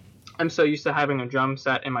practice? I'm so used to having a drum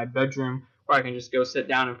set in my bedroom where I can just go sit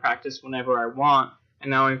down and practice whenever I want. And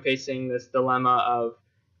now I'm facing this dilemma of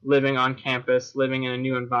living on campus, living in a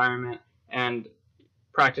new environment, and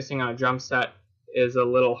practicing on a drum set is a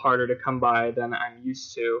little harder to come by than I'm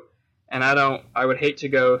used to. And I would hate to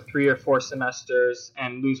go 3 or 4 semesters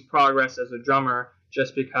and lose progress as a drummer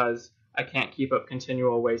just because I can't keep up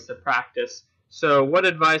continual ways to practice. So what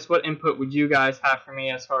advice, what input would you guys have for me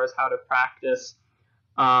as far as how to practice,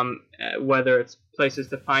 whether it's places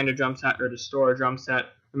to find a drum set or to store a drum set,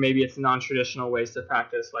 or maybe it's non-traditional ways to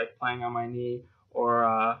practice like playing on my knee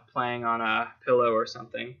or playing on a pillow or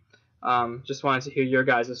something. Just wanted to hear your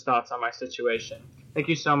guys' thoughts on my situation. Thank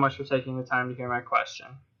you so much for taking the time to hear my question.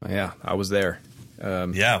 Yeah, I was there.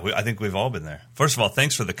 I think we've all been there. First of all,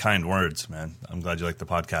 thanks for the kind words, man. I'm glad you like the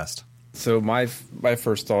podcast. So my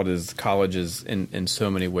first thought is college is in so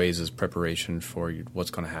many ways is preparation for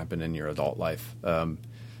what's going to happen in your adult life.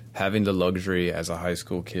 Having the luxury as a high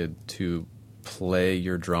school kid to play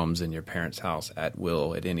your drums in your parents' house at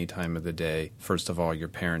will at any time of the day. First of all, your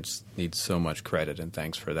parents need so much credit and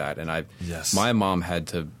thanks for that. And my mom had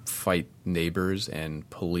to fight neighbors and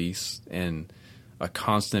police and a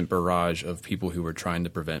constant barrage of people who were trying to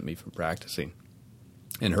prevent me from practicing.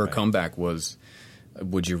 And her comeback was,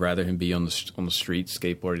 would you rather him be on the street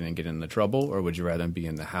skateboarding and get into trouble, or would you rather him be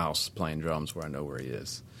in the house playing drums where I know where he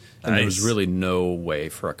is? And there was really no way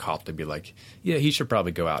for a cop to be like, yeah, he should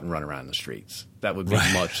probably go out and run around the streets. That would be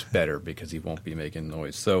much better because he won't be making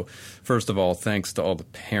noise. So first of all, thanks to all the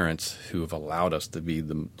parents who have allowed us to be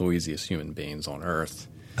the noisiest human beings on earth.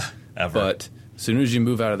 Ever. But as soon as you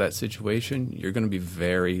move out of that situation, you're going to be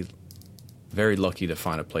very, very lucky to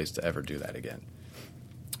find a place to ever do that again,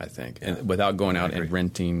 I think. Yeah, and without going out and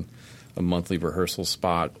renting a monthly rehearsal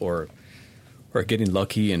spot or getting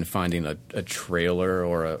lucky and finding a trailer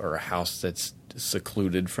or a house that's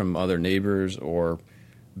secluded from other neighbors, or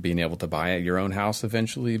being able to buy your own house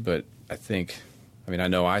eventually. But I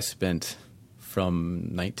know I spent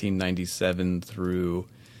from 1997 through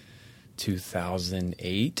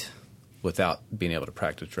 2008 without being able to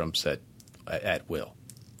practice drum set at will.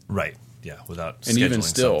 Right. Yeah. Without. And even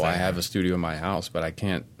still, I have a studio in my house, but I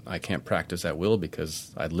can't practice at will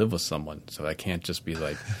because I live with someone. So I can't just be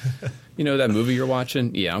like, that movie you're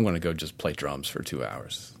watching? Yeah, I'm going to go just play drums for 2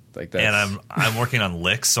 hours. Like that's, and I'm working on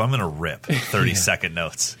licks, so I'm going to rip 30-second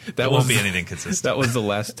notes. That won't be anything consistent. That was the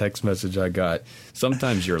last text message I got.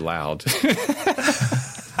 Sometimes you're loud.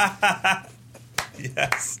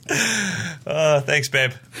 Yes. Thanks,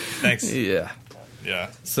 babe. Thanks. Yeah.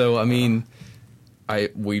 Yeah. So, I mean,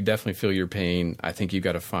 we definitely feel your pain. I think you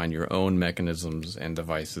got to find your own mechanisms and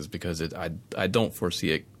devices because I don't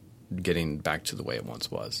foresee it getting back to the way it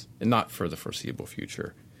once was, and not for the foreseeable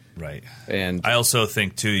future. Right. And I also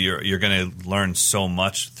think, too, you're going to learn so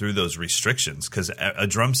much through those restrictions because a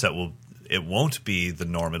drum set won't be the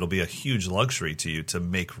norm. It'll be a huge luxury to you to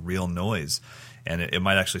make real noise. And it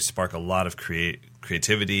might actually spark a lot of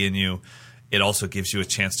creativity in you. It also gives you a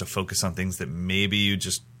chance to focus on things that maybe you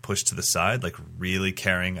just push to the side, like really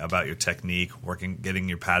caring about your technique, getting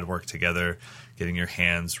your pad work together, getting your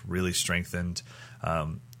hands really strengthened.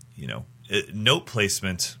 Note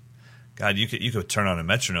placement. God, you could turn on a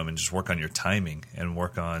metronome and just work on your timing and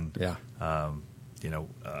work on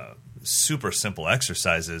super simple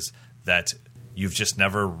exercises that you've just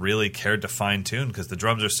never really cared to fine tune because the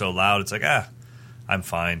drums are so loud. It's like I'm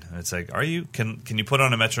fine. And it's like, are you? Can you put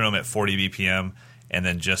on a metronome at 40 BPM and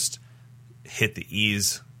then just hit the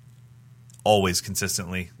E's always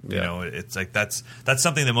consistently? Yeah. You know, it's like that's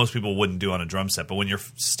something that most people wouldn't do on a drum set. But when you're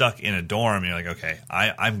stuck in a dorm, you're like, okay,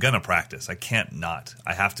 I'm gonna practice. I can't not.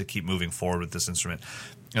 I have to keep moving forward with this instrument.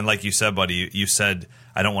 And like you said, buddy, you said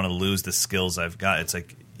I don't want to lose the skills I've got. It's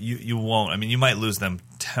like you won't. I mean, you might lose them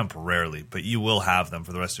temporarily, but you will have them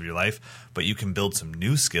for the rest of your life. But you can build some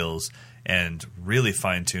new skills and really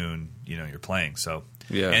fine tune, your playing. So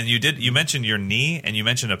yeah. And you mentioned your knee and you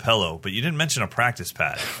mentioned a pillow, but you didn't mention a practice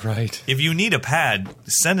pad. Right. If you need a pad,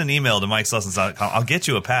 send an email to Mike'sLessons.com. I'll get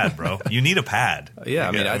you a pad, bro. You need a pad. Yeah,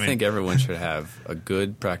 I think everyone should have a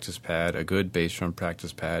good practice pad, a good bass drum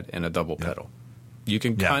practice pad, and a double pedal. You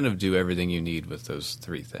can kind of do everything you need with those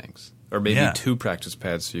three things. Or maybe two practice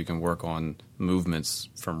pads so you can work on movements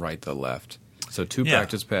from right to left. So two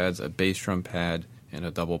practice pads, a bass drum pad, and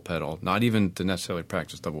a double pedal. Not even to necessarily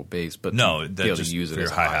practice double bass, but to be able to use it as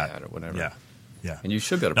a hi-hat or whatever. Yeah, yeah. And you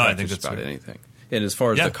should be able to practice about anything. And as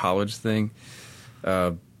far as the college thing,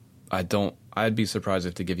 I'd be surprised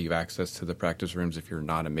if they give you access to the practice rooms if you're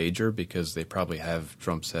not a major because they probably have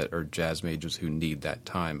drum set or jazz majors who need that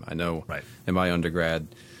time. I know in my undergrad,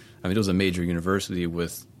 it was a major university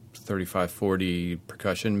with 35, 40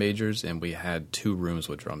 percussion majors, and we had 2 rooms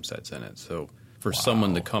with drum sets in it. So for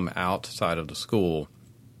someone to come outside of the school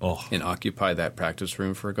and occupy that practice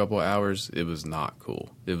room for a couple of hours, it was not cool.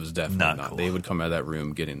 It was definitely not. Cool. They would come out of that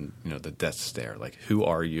room getting, the death stare. Like, who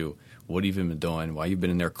are you? What have you been doing? Why you been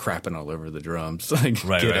in there crapping all over the drums? Like,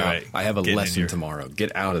 get out. Right. I have a lesson tomorrow.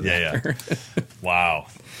 Get out of there. Yeah. Wow.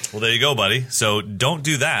 Well, there you go, buddy. So don't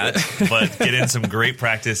do that, but get in some great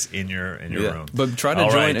practice in your room. But try to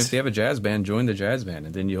join. If they have a jazz band, join the jazz band,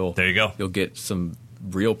 and then you'll get some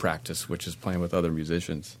real practice, which is playing with other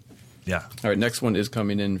musicians. Yeah. All right, next one is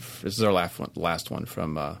coming in. This is our last one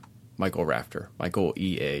from Michael Rafter. Michael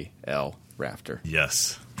E.A.L. Rafter.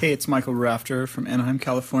 Yes. Hey, it's Michael Rafter from Anaheim,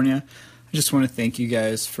 California. I just want to thank you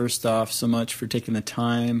guys, first off, so much for taking the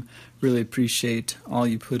time. Really appreciate all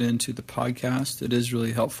you put into the podcast. It is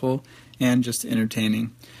really helpful and just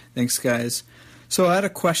entertaining. Thanks, guys. So I had a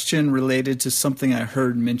question related to something I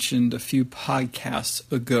heard mentioned a few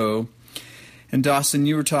podcasts ago. And Dawson,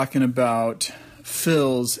 you were talking about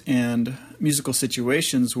fills and musical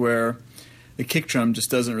situations where the kick drum just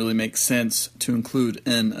doesn't really make sense to include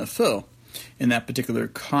in a fill in that particular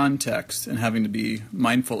context and having to be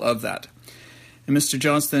mindful of that. And Mr.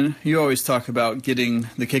 Johnston, you always talk about getting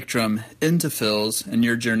the kick drum into fills and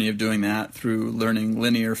your journey of doing that through learning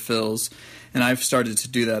linear fills. And I've started to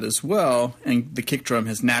do that as well, and the kick drum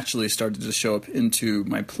has naturally started to show up into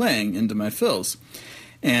my playing, into my fills.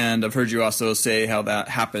 And I've heard you also say how that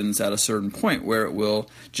happens at a certain point where it will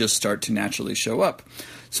just start to naturally show up.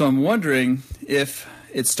 So I'm wondering if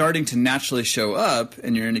it's starting to naturally show up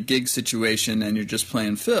and you're in a gig situation and you're just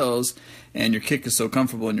playing fills and your kick is so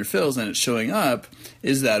comfortable in your fills and it's showing up,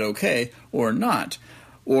 is that okay or not?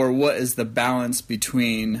 Or what is the balance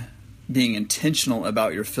between being intentional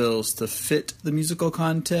about your fills to fit the musical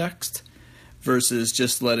context versus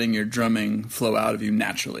just letting your drumming flow out of you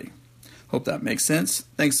naturally? Hope that makes sense.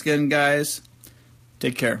 Thanks again, guys.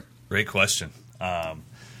 Take care. Great question.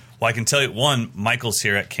 Well, I can tell you, one, Michael's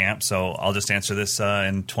here at camp, so I'll just answer this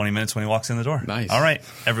in 20 minutes when he walks in the door. Nice. All right.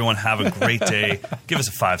 Everyone have a great day. Give us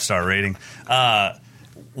a 5-star rating.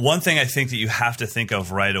 One thing I think that you have to think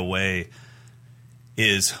of right away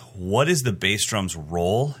is what is the bass drum's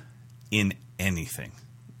role in anything?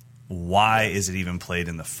 Why is it even played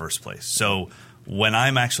in the first place? So when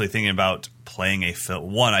I'm actually thinking about playing a fill,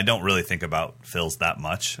 one, I don't really think about fills that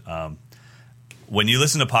much. When you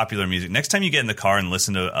listen to popular music, next time you get in the car and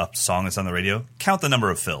listen to a song that's on the radio, count the number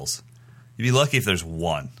of fills. You'd be lucky if there's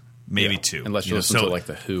one, maybe two. Unless you listen to like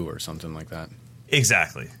The Who or something like that.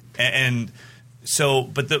 Exactly. And so,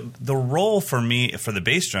 but the role for me for the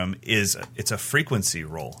bass drum is it's a frequency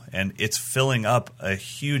role, and it's filling up a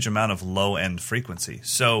huge amount of low-end frequency.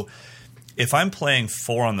 So if I'm playing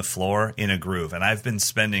 4 on the floor in a groove, and I've been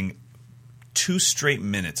spending 2 straight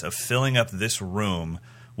minutes of filling up this room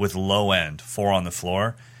with low end 4 on the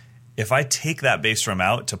floor, if I take that bass drum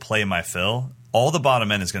out to play my fill, all the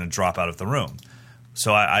bottom end is going to drop out of the room.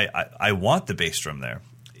 So I want the bass drum there.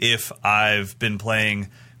 If I've been playing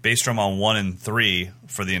bass drum on 1 and 3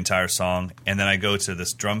 for the entire song, and then I go to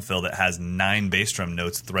this drum fill that has 9 bass drum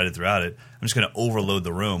notes threaded throughout it, I'm just going to overload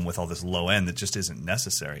the room with all this low end that just isn't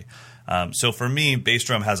necessary. So for me, bass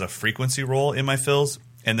drum has a frequency role in my fills,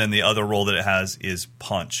 and then the other role that it has is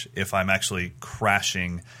punch. If I'm actually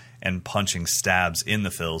crashing and punching stabs in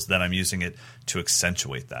the fills, then I'm using it to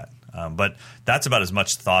accentuate that. But that's about as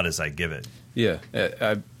much thought as I give it. Yeah,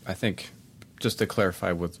 I think just to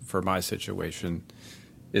clarify for my situation,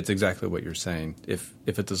 it's exactly what you're saying. If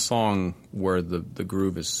it's a song where the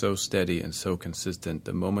groove is so steady and so consistent,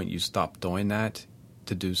 the moment you stop doing that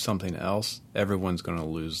to do something else, everyone's going to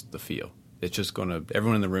lose the feel. It's just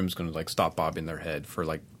everyone in the room is going to like stop bobbing their head for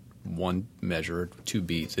like 1 measure, 2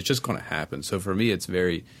 beats. It's just going to happen. So for me, it's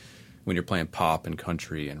when you're playing pop and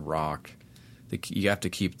country and rock, you have to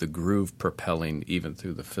keep the groove propelling even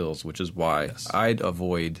through the fills, which is why I'd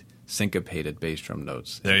avoid syncopated bass drum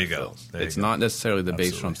notes. There you go. It's not necessarily the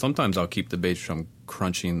bass drum. Sometimes I'll keep the bass drum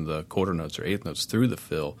crunching the quarter notes or eighth notes through the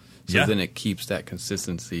fill, so then it keeps that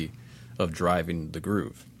consistency of driving the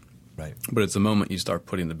groove. Right. But it's the moment you start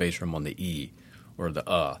putting the bass drum on the E or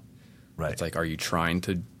the Right. It's like, are you trying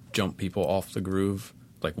to jump people off the groove?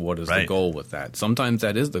 Like, what is the goal with that? Sometimes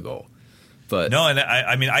that is the goal. But no, and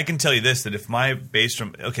I mean, I can tell you this, that if my bass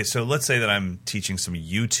drum... Okay, so let's say that I'm teaching some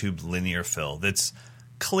YouTube linear fill that's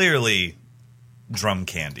clearly drum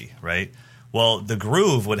candy, right? Well, the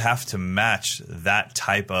groove would have to match that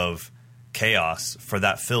type of chaos for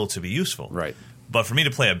that fill to be useful. Right. But for me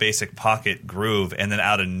to play a basic pocket groove and then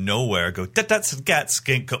out of nowhere go it's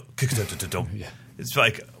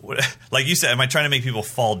like you said, am I trying to make people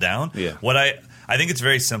fall down? Yeah. I think it's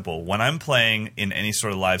very simple. When I'm playing in any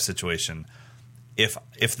sort of live situation, if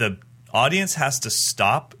the audience has to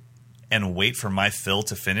stop and wait for my fill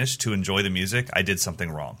to finish to enjoy the music, I did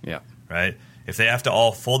something wrong. Yeah. Right? If they have to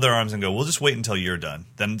all fold their arms and go, we'll just wait until you're done,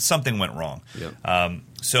 then something went wrong. Yeah.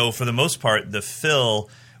 So for the most part, the fill,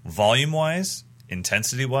 volume-wise,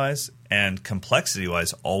 intensity-wise, and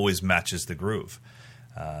complexity-wise, always matches the groove.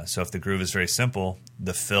 So if the groove is very simple,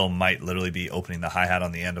 the fill might literally be opening the hi-hat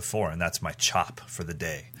on the end of 4, and that's my chop for the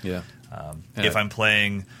day. Yeah. If I'm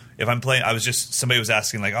playing, somebody was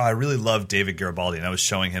asking like, oh, I really love David Garibaldi, and I was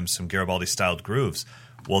showing him some Garibaldi-styled grooves.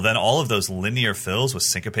 Well, then all of those linear fills with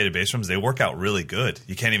syncopated bass drums, they work out really good.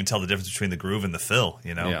 You can't even tell the difference between the groove and the fill,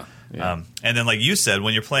 you know? Yeah. And then like you said,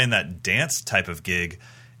 when you're playing that dance type of gig,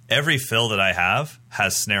 every fill that I have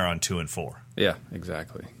has snare on 2 and 4. Yeah,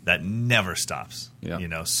 exactly. That never stops. Yeah. You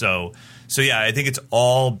know, so yeah, I think it's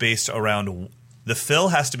all based around the fill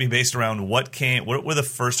has to be based around what were the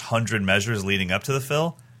first 100 measures leading up to the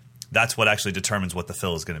fill. That's what actually determines what the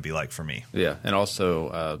fill is going to be like for me. Yeah, and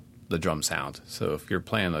also the drum sound. So if you're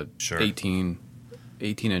playing a 18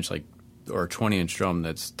 inch like or a 20-inch drum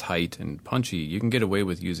that's tight and punchy, you can get away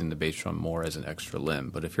with using the bass drum more as an extra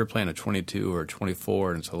limb. But if you're playing a 22 or a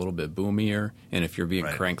 24 and it's a little bit boomier, and if you're being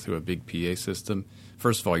cranked through a big PA system,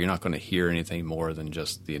 first of all, you're not going to hear anything more than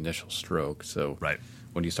just the initial stroke. So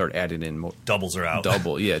when you start adding in more... Doubles are out.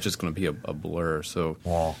 It's just going to be a blur. So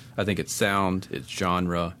I think it's sound, it's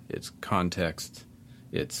genre, it's context,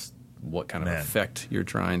 it's what kind of effect you're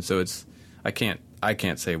trying. So it's... I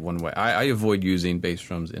can't say one way. I avoid using bass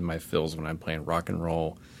drums in my fills when I'm playing rock and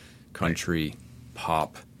roll, country,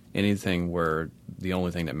 pop, anything where the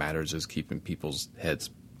only thing that matters is keeping people's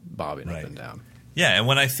heads bobbing up and down. Yeah, and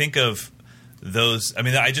when I think of those, I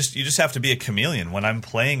mean, you just have to be a chameleon. When I'm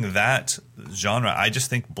playing that genre, I just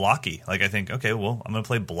think blocky. Like I think, okay, well, I'm going to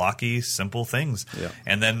play blocky, simple things. Yeah.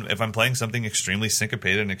 And then if I'm playing something extremely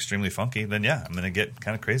syncopated and extremely funky, then yeah, I'm going to get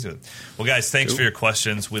kind of crazy with it. Well, guys, thanks for your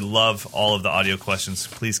questions. We love all of the audio questions.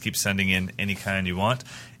 Please keep sending in any kind you want.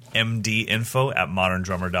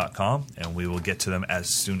 mdinfo@moderndrummer.com, and we will get to them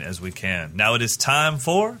as soon as we can. Now it is time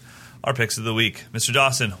for our picks of the week. Mr.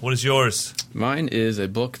 Dawson, what is yours? Mine is a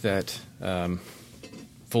book that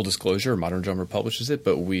full disclosure, Modern Drummer publishes it,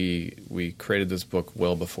 but we created this book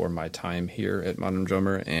well before my time here at Modern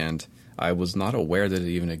Drummer, and I was not aware that it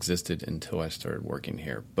even existed until I started working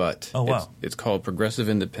here. But it's called Progressive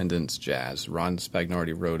Independence Jazz. Ron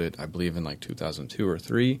Spagnardi wrote it, I believe, in like 2002 or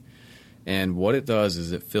 3. And what it does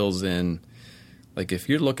is it fills in, like if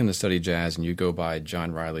you're looking to study jazz and you go by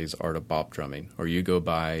John Riley's Art of Bop Drumming, or you go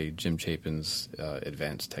by Jim Chapin's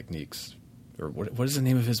Advanced Techniques, or what is the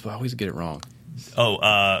name of his? I always get it wrong.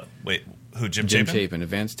 Wait, who? Jim Chapin?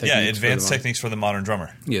 Advanced Techniques. Yeah, Advanced Techniques for the Modern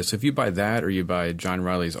Drummer. Yeah, so if you buy that or you buy John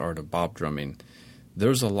Riley's Art of Bop Drumming,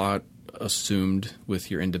 there's a lot assumed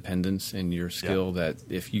with your independence and your skill that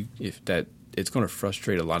if it's going to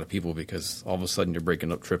frustrate a lot of people because all of a sudden you're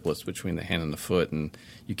breaking up triplets between the hand and the foot and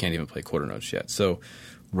you can't even play quarter notes yet. So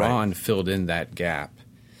Ron filled in that gap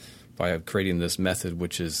by creating this method,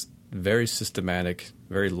 which is very systematic,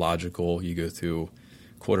 very logical. You go through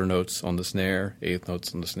quarter notes on the snare, eighth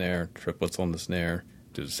notes on the snare, triplets on the snare,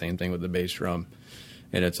 do the same thing with the bass drum.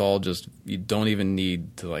 And it's all just, you don't even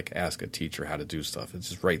need to like ask a teacher how to do stuff. It's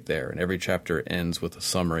just right there. And every chapter ends with a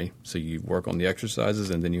summary. So you work on the exercises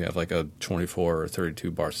and then you have like a 24 or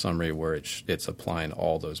 32 bar summary where it's applying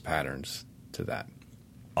all those patterns to that.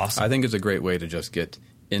 Awesome. I think it's a great way to just get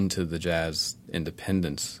into the jazz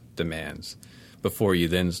independence demands before you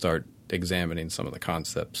then start examining some of the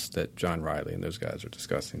concepts that John Riley and those guys are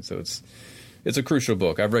discussing. So it's a crucial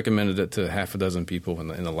book. I've recommended it to half a dozen people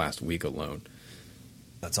in the last week alone.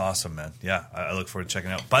 That's awesome, man. Yeah, I look forward to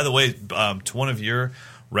checking it out. By the way, to one of your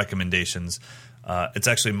recommendations, it's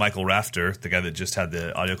actually Michael Rafter, the guy that just had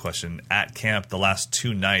the audio question, at camp the last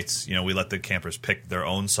 2 nights. You know, we let the campers pick their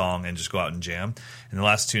own song and just go out and jam. And the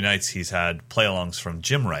last 2 nights, he's had play-alongs from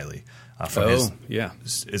Jim Riley.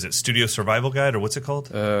 Is it Studio Survival Guide or what's it called?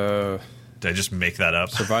 Did I just make that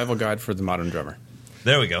up? Survival Guide for the Modern Drummer.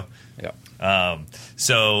 There we go. Yeah.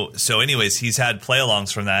 So anyways, he's had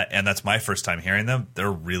play-alongs from that, and that's my first time hearing them.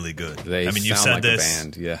 They're really good. You said like this. A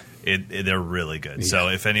band, yeah. They're really good. Yeah. So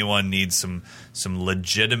if anyone needs some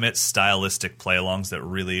legitimate stylistic play-alongs that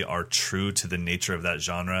really are true to the nature of that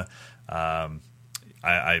genre,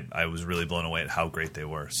 I was really blown away at how great they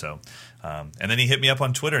were. So, and then he hit me up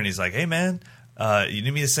on Twitter, and he's like, "Hey, man, you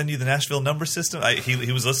need me to send you the Nashville number system?"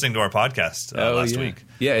 He was listening to our podcast last week.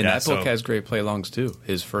 Yeah, and that book has great play-alongs too.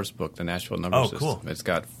 His first book, the Nashville number system. Cool. It's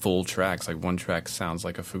got full tracks. Like one track sounds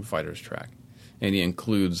like a Foo Fighters track, and he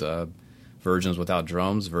includes versions without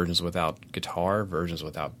drums, versions without guitar, versions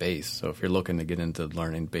without bass. So if you're looking to get into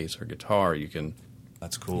learning bass or guitar, you can.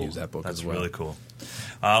 That's cool. Use that book That's as well. Really cool.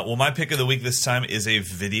 Well, my pick of the week this time is a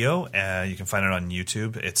video. You can find it on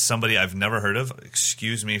YouTube. It's somebody I've never heard of.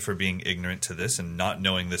 Excuse me for being ignorant to this and not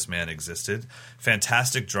knowing this man existed.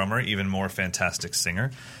 Fantastic drummer, even more fantastic singer.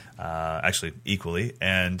 Actually, equally.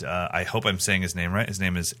 And I hope I'm saying his name right. His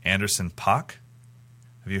name is Anderson .Paak.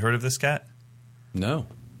 Have you heard of this cat? No.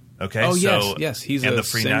 Okay. Oh, yes. He's the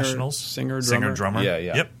Free Nationals singer, drummer. Yeah.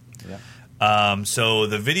 Yep. Yeah. So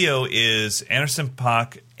the video is Anderson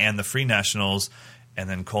 .Paak and the Free Nationals, and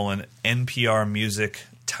then NPR Music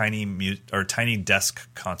Tiny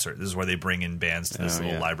Desk Concert. This is where they bring in bands to this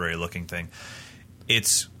little library-looking thing.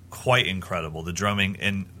 It's quite incredible, the drumming.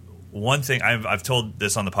 And one thing, I've told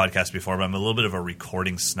this on the podcast before, but I'm a little bit of a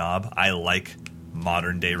recording snob. I like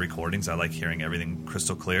modern-day recordings. I like hearing everything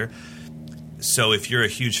crystal clear. So if you're a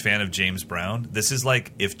huge fan of James Brown, this is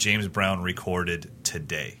like if James Brown recorded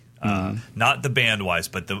today. Not the band-wise,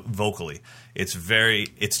 but the vocally. It's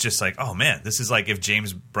just like, oh, man, this is like if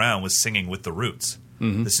James Brown was singing with the Roots.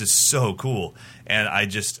 Mm-hmm. This is so cool. And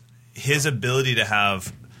his ability to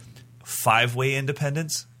have 5-way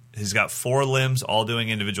independence, he's got 4 limbs all doing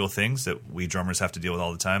individual things that we drummers have to deal with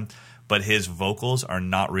all the time, but his vocals are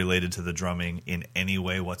not related to the drumming in any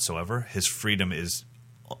way whatsoever. His freedom is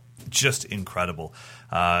just incredible.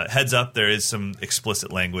 Heads up, there is some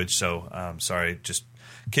explicit language, so sorry, just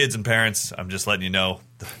kids and parents, I'm just letting you know.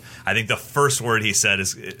 I think the first word he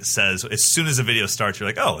says as soon as the video starts, you're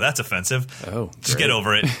like, oh, that's offensive. Oh, just get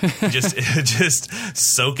over it. just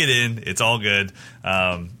soak it in. It's all good.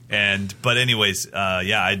 But anyways,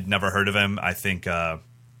 I'd never heard of him. I think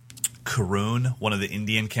Karoon, one of the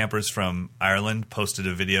Indian campers from Ireland, posted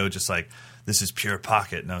a video just like, this is pure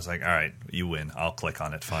pocket. And I was like, all right, you win. I'll click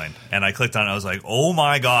on it. Fine. And I clicked on it. I was like, oh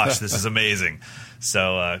my gosh, this is amazing.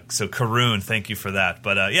 So Karoon, thank you for that.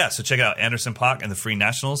 But so check it out, Anderson .Paak and the Free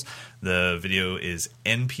Nationals. The video is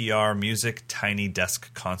NPR Music Tiny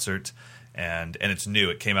Desk Concert, and it's new.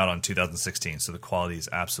 It came out on 2016, so the quality is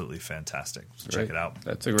absolutely fantastic. So check it out.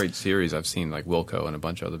 That's a great series. I've seen like Wilco and a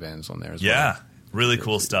bunch of other bands on there as well. Yeah. Really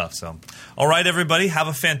cool stuff. So, all right, everybody, have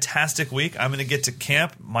a fantastic week. I'm going to get to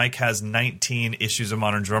camp. Mike has 19 issues of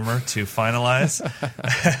Modern Drummer to finalize.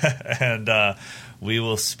 And we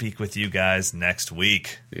will speak with you guys next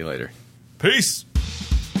week. See you later. Peace.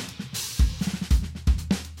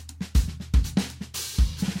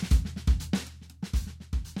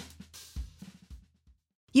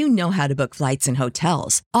 You know how to book flights and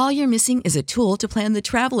hotels. All you're missing is a tool to plan the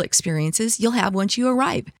travel experiences you'll have once you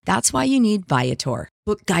arrive. That's why you need Viator.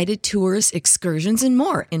 Book guided tours, excursions, and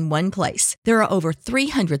more in one place. There are over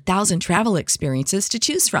 300,000 travel experiences to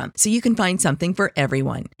choose from, so you can find something for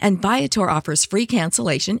everyone. And Viator offers free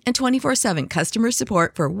cancellation and 24/7 customer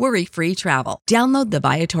support for worry-free travel. Download the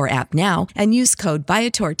Viator app now and use code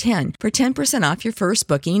Viator10 for 10% off your first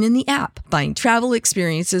booking in the app. Find travel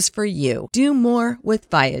experiences for you. Do more with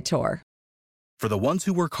Viator. For the ones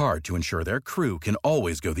who work hard to ensure their crew can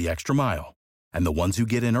always go the extra mile, and the ones who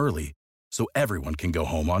get in early so everyone can go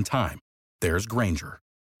home on time, there's Grainger,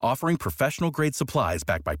 offering professional-grade supplies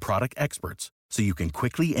backed by product experts so you can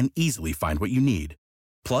quickly and easily find what you need.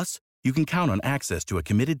 Plus, you can count on access to a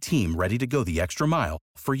committed team ready to go the extra mile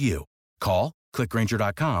for you. Call, click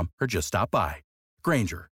Grainger.com, or just stop by.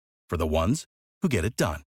 Grainger, for the ones who get it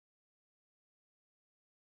done.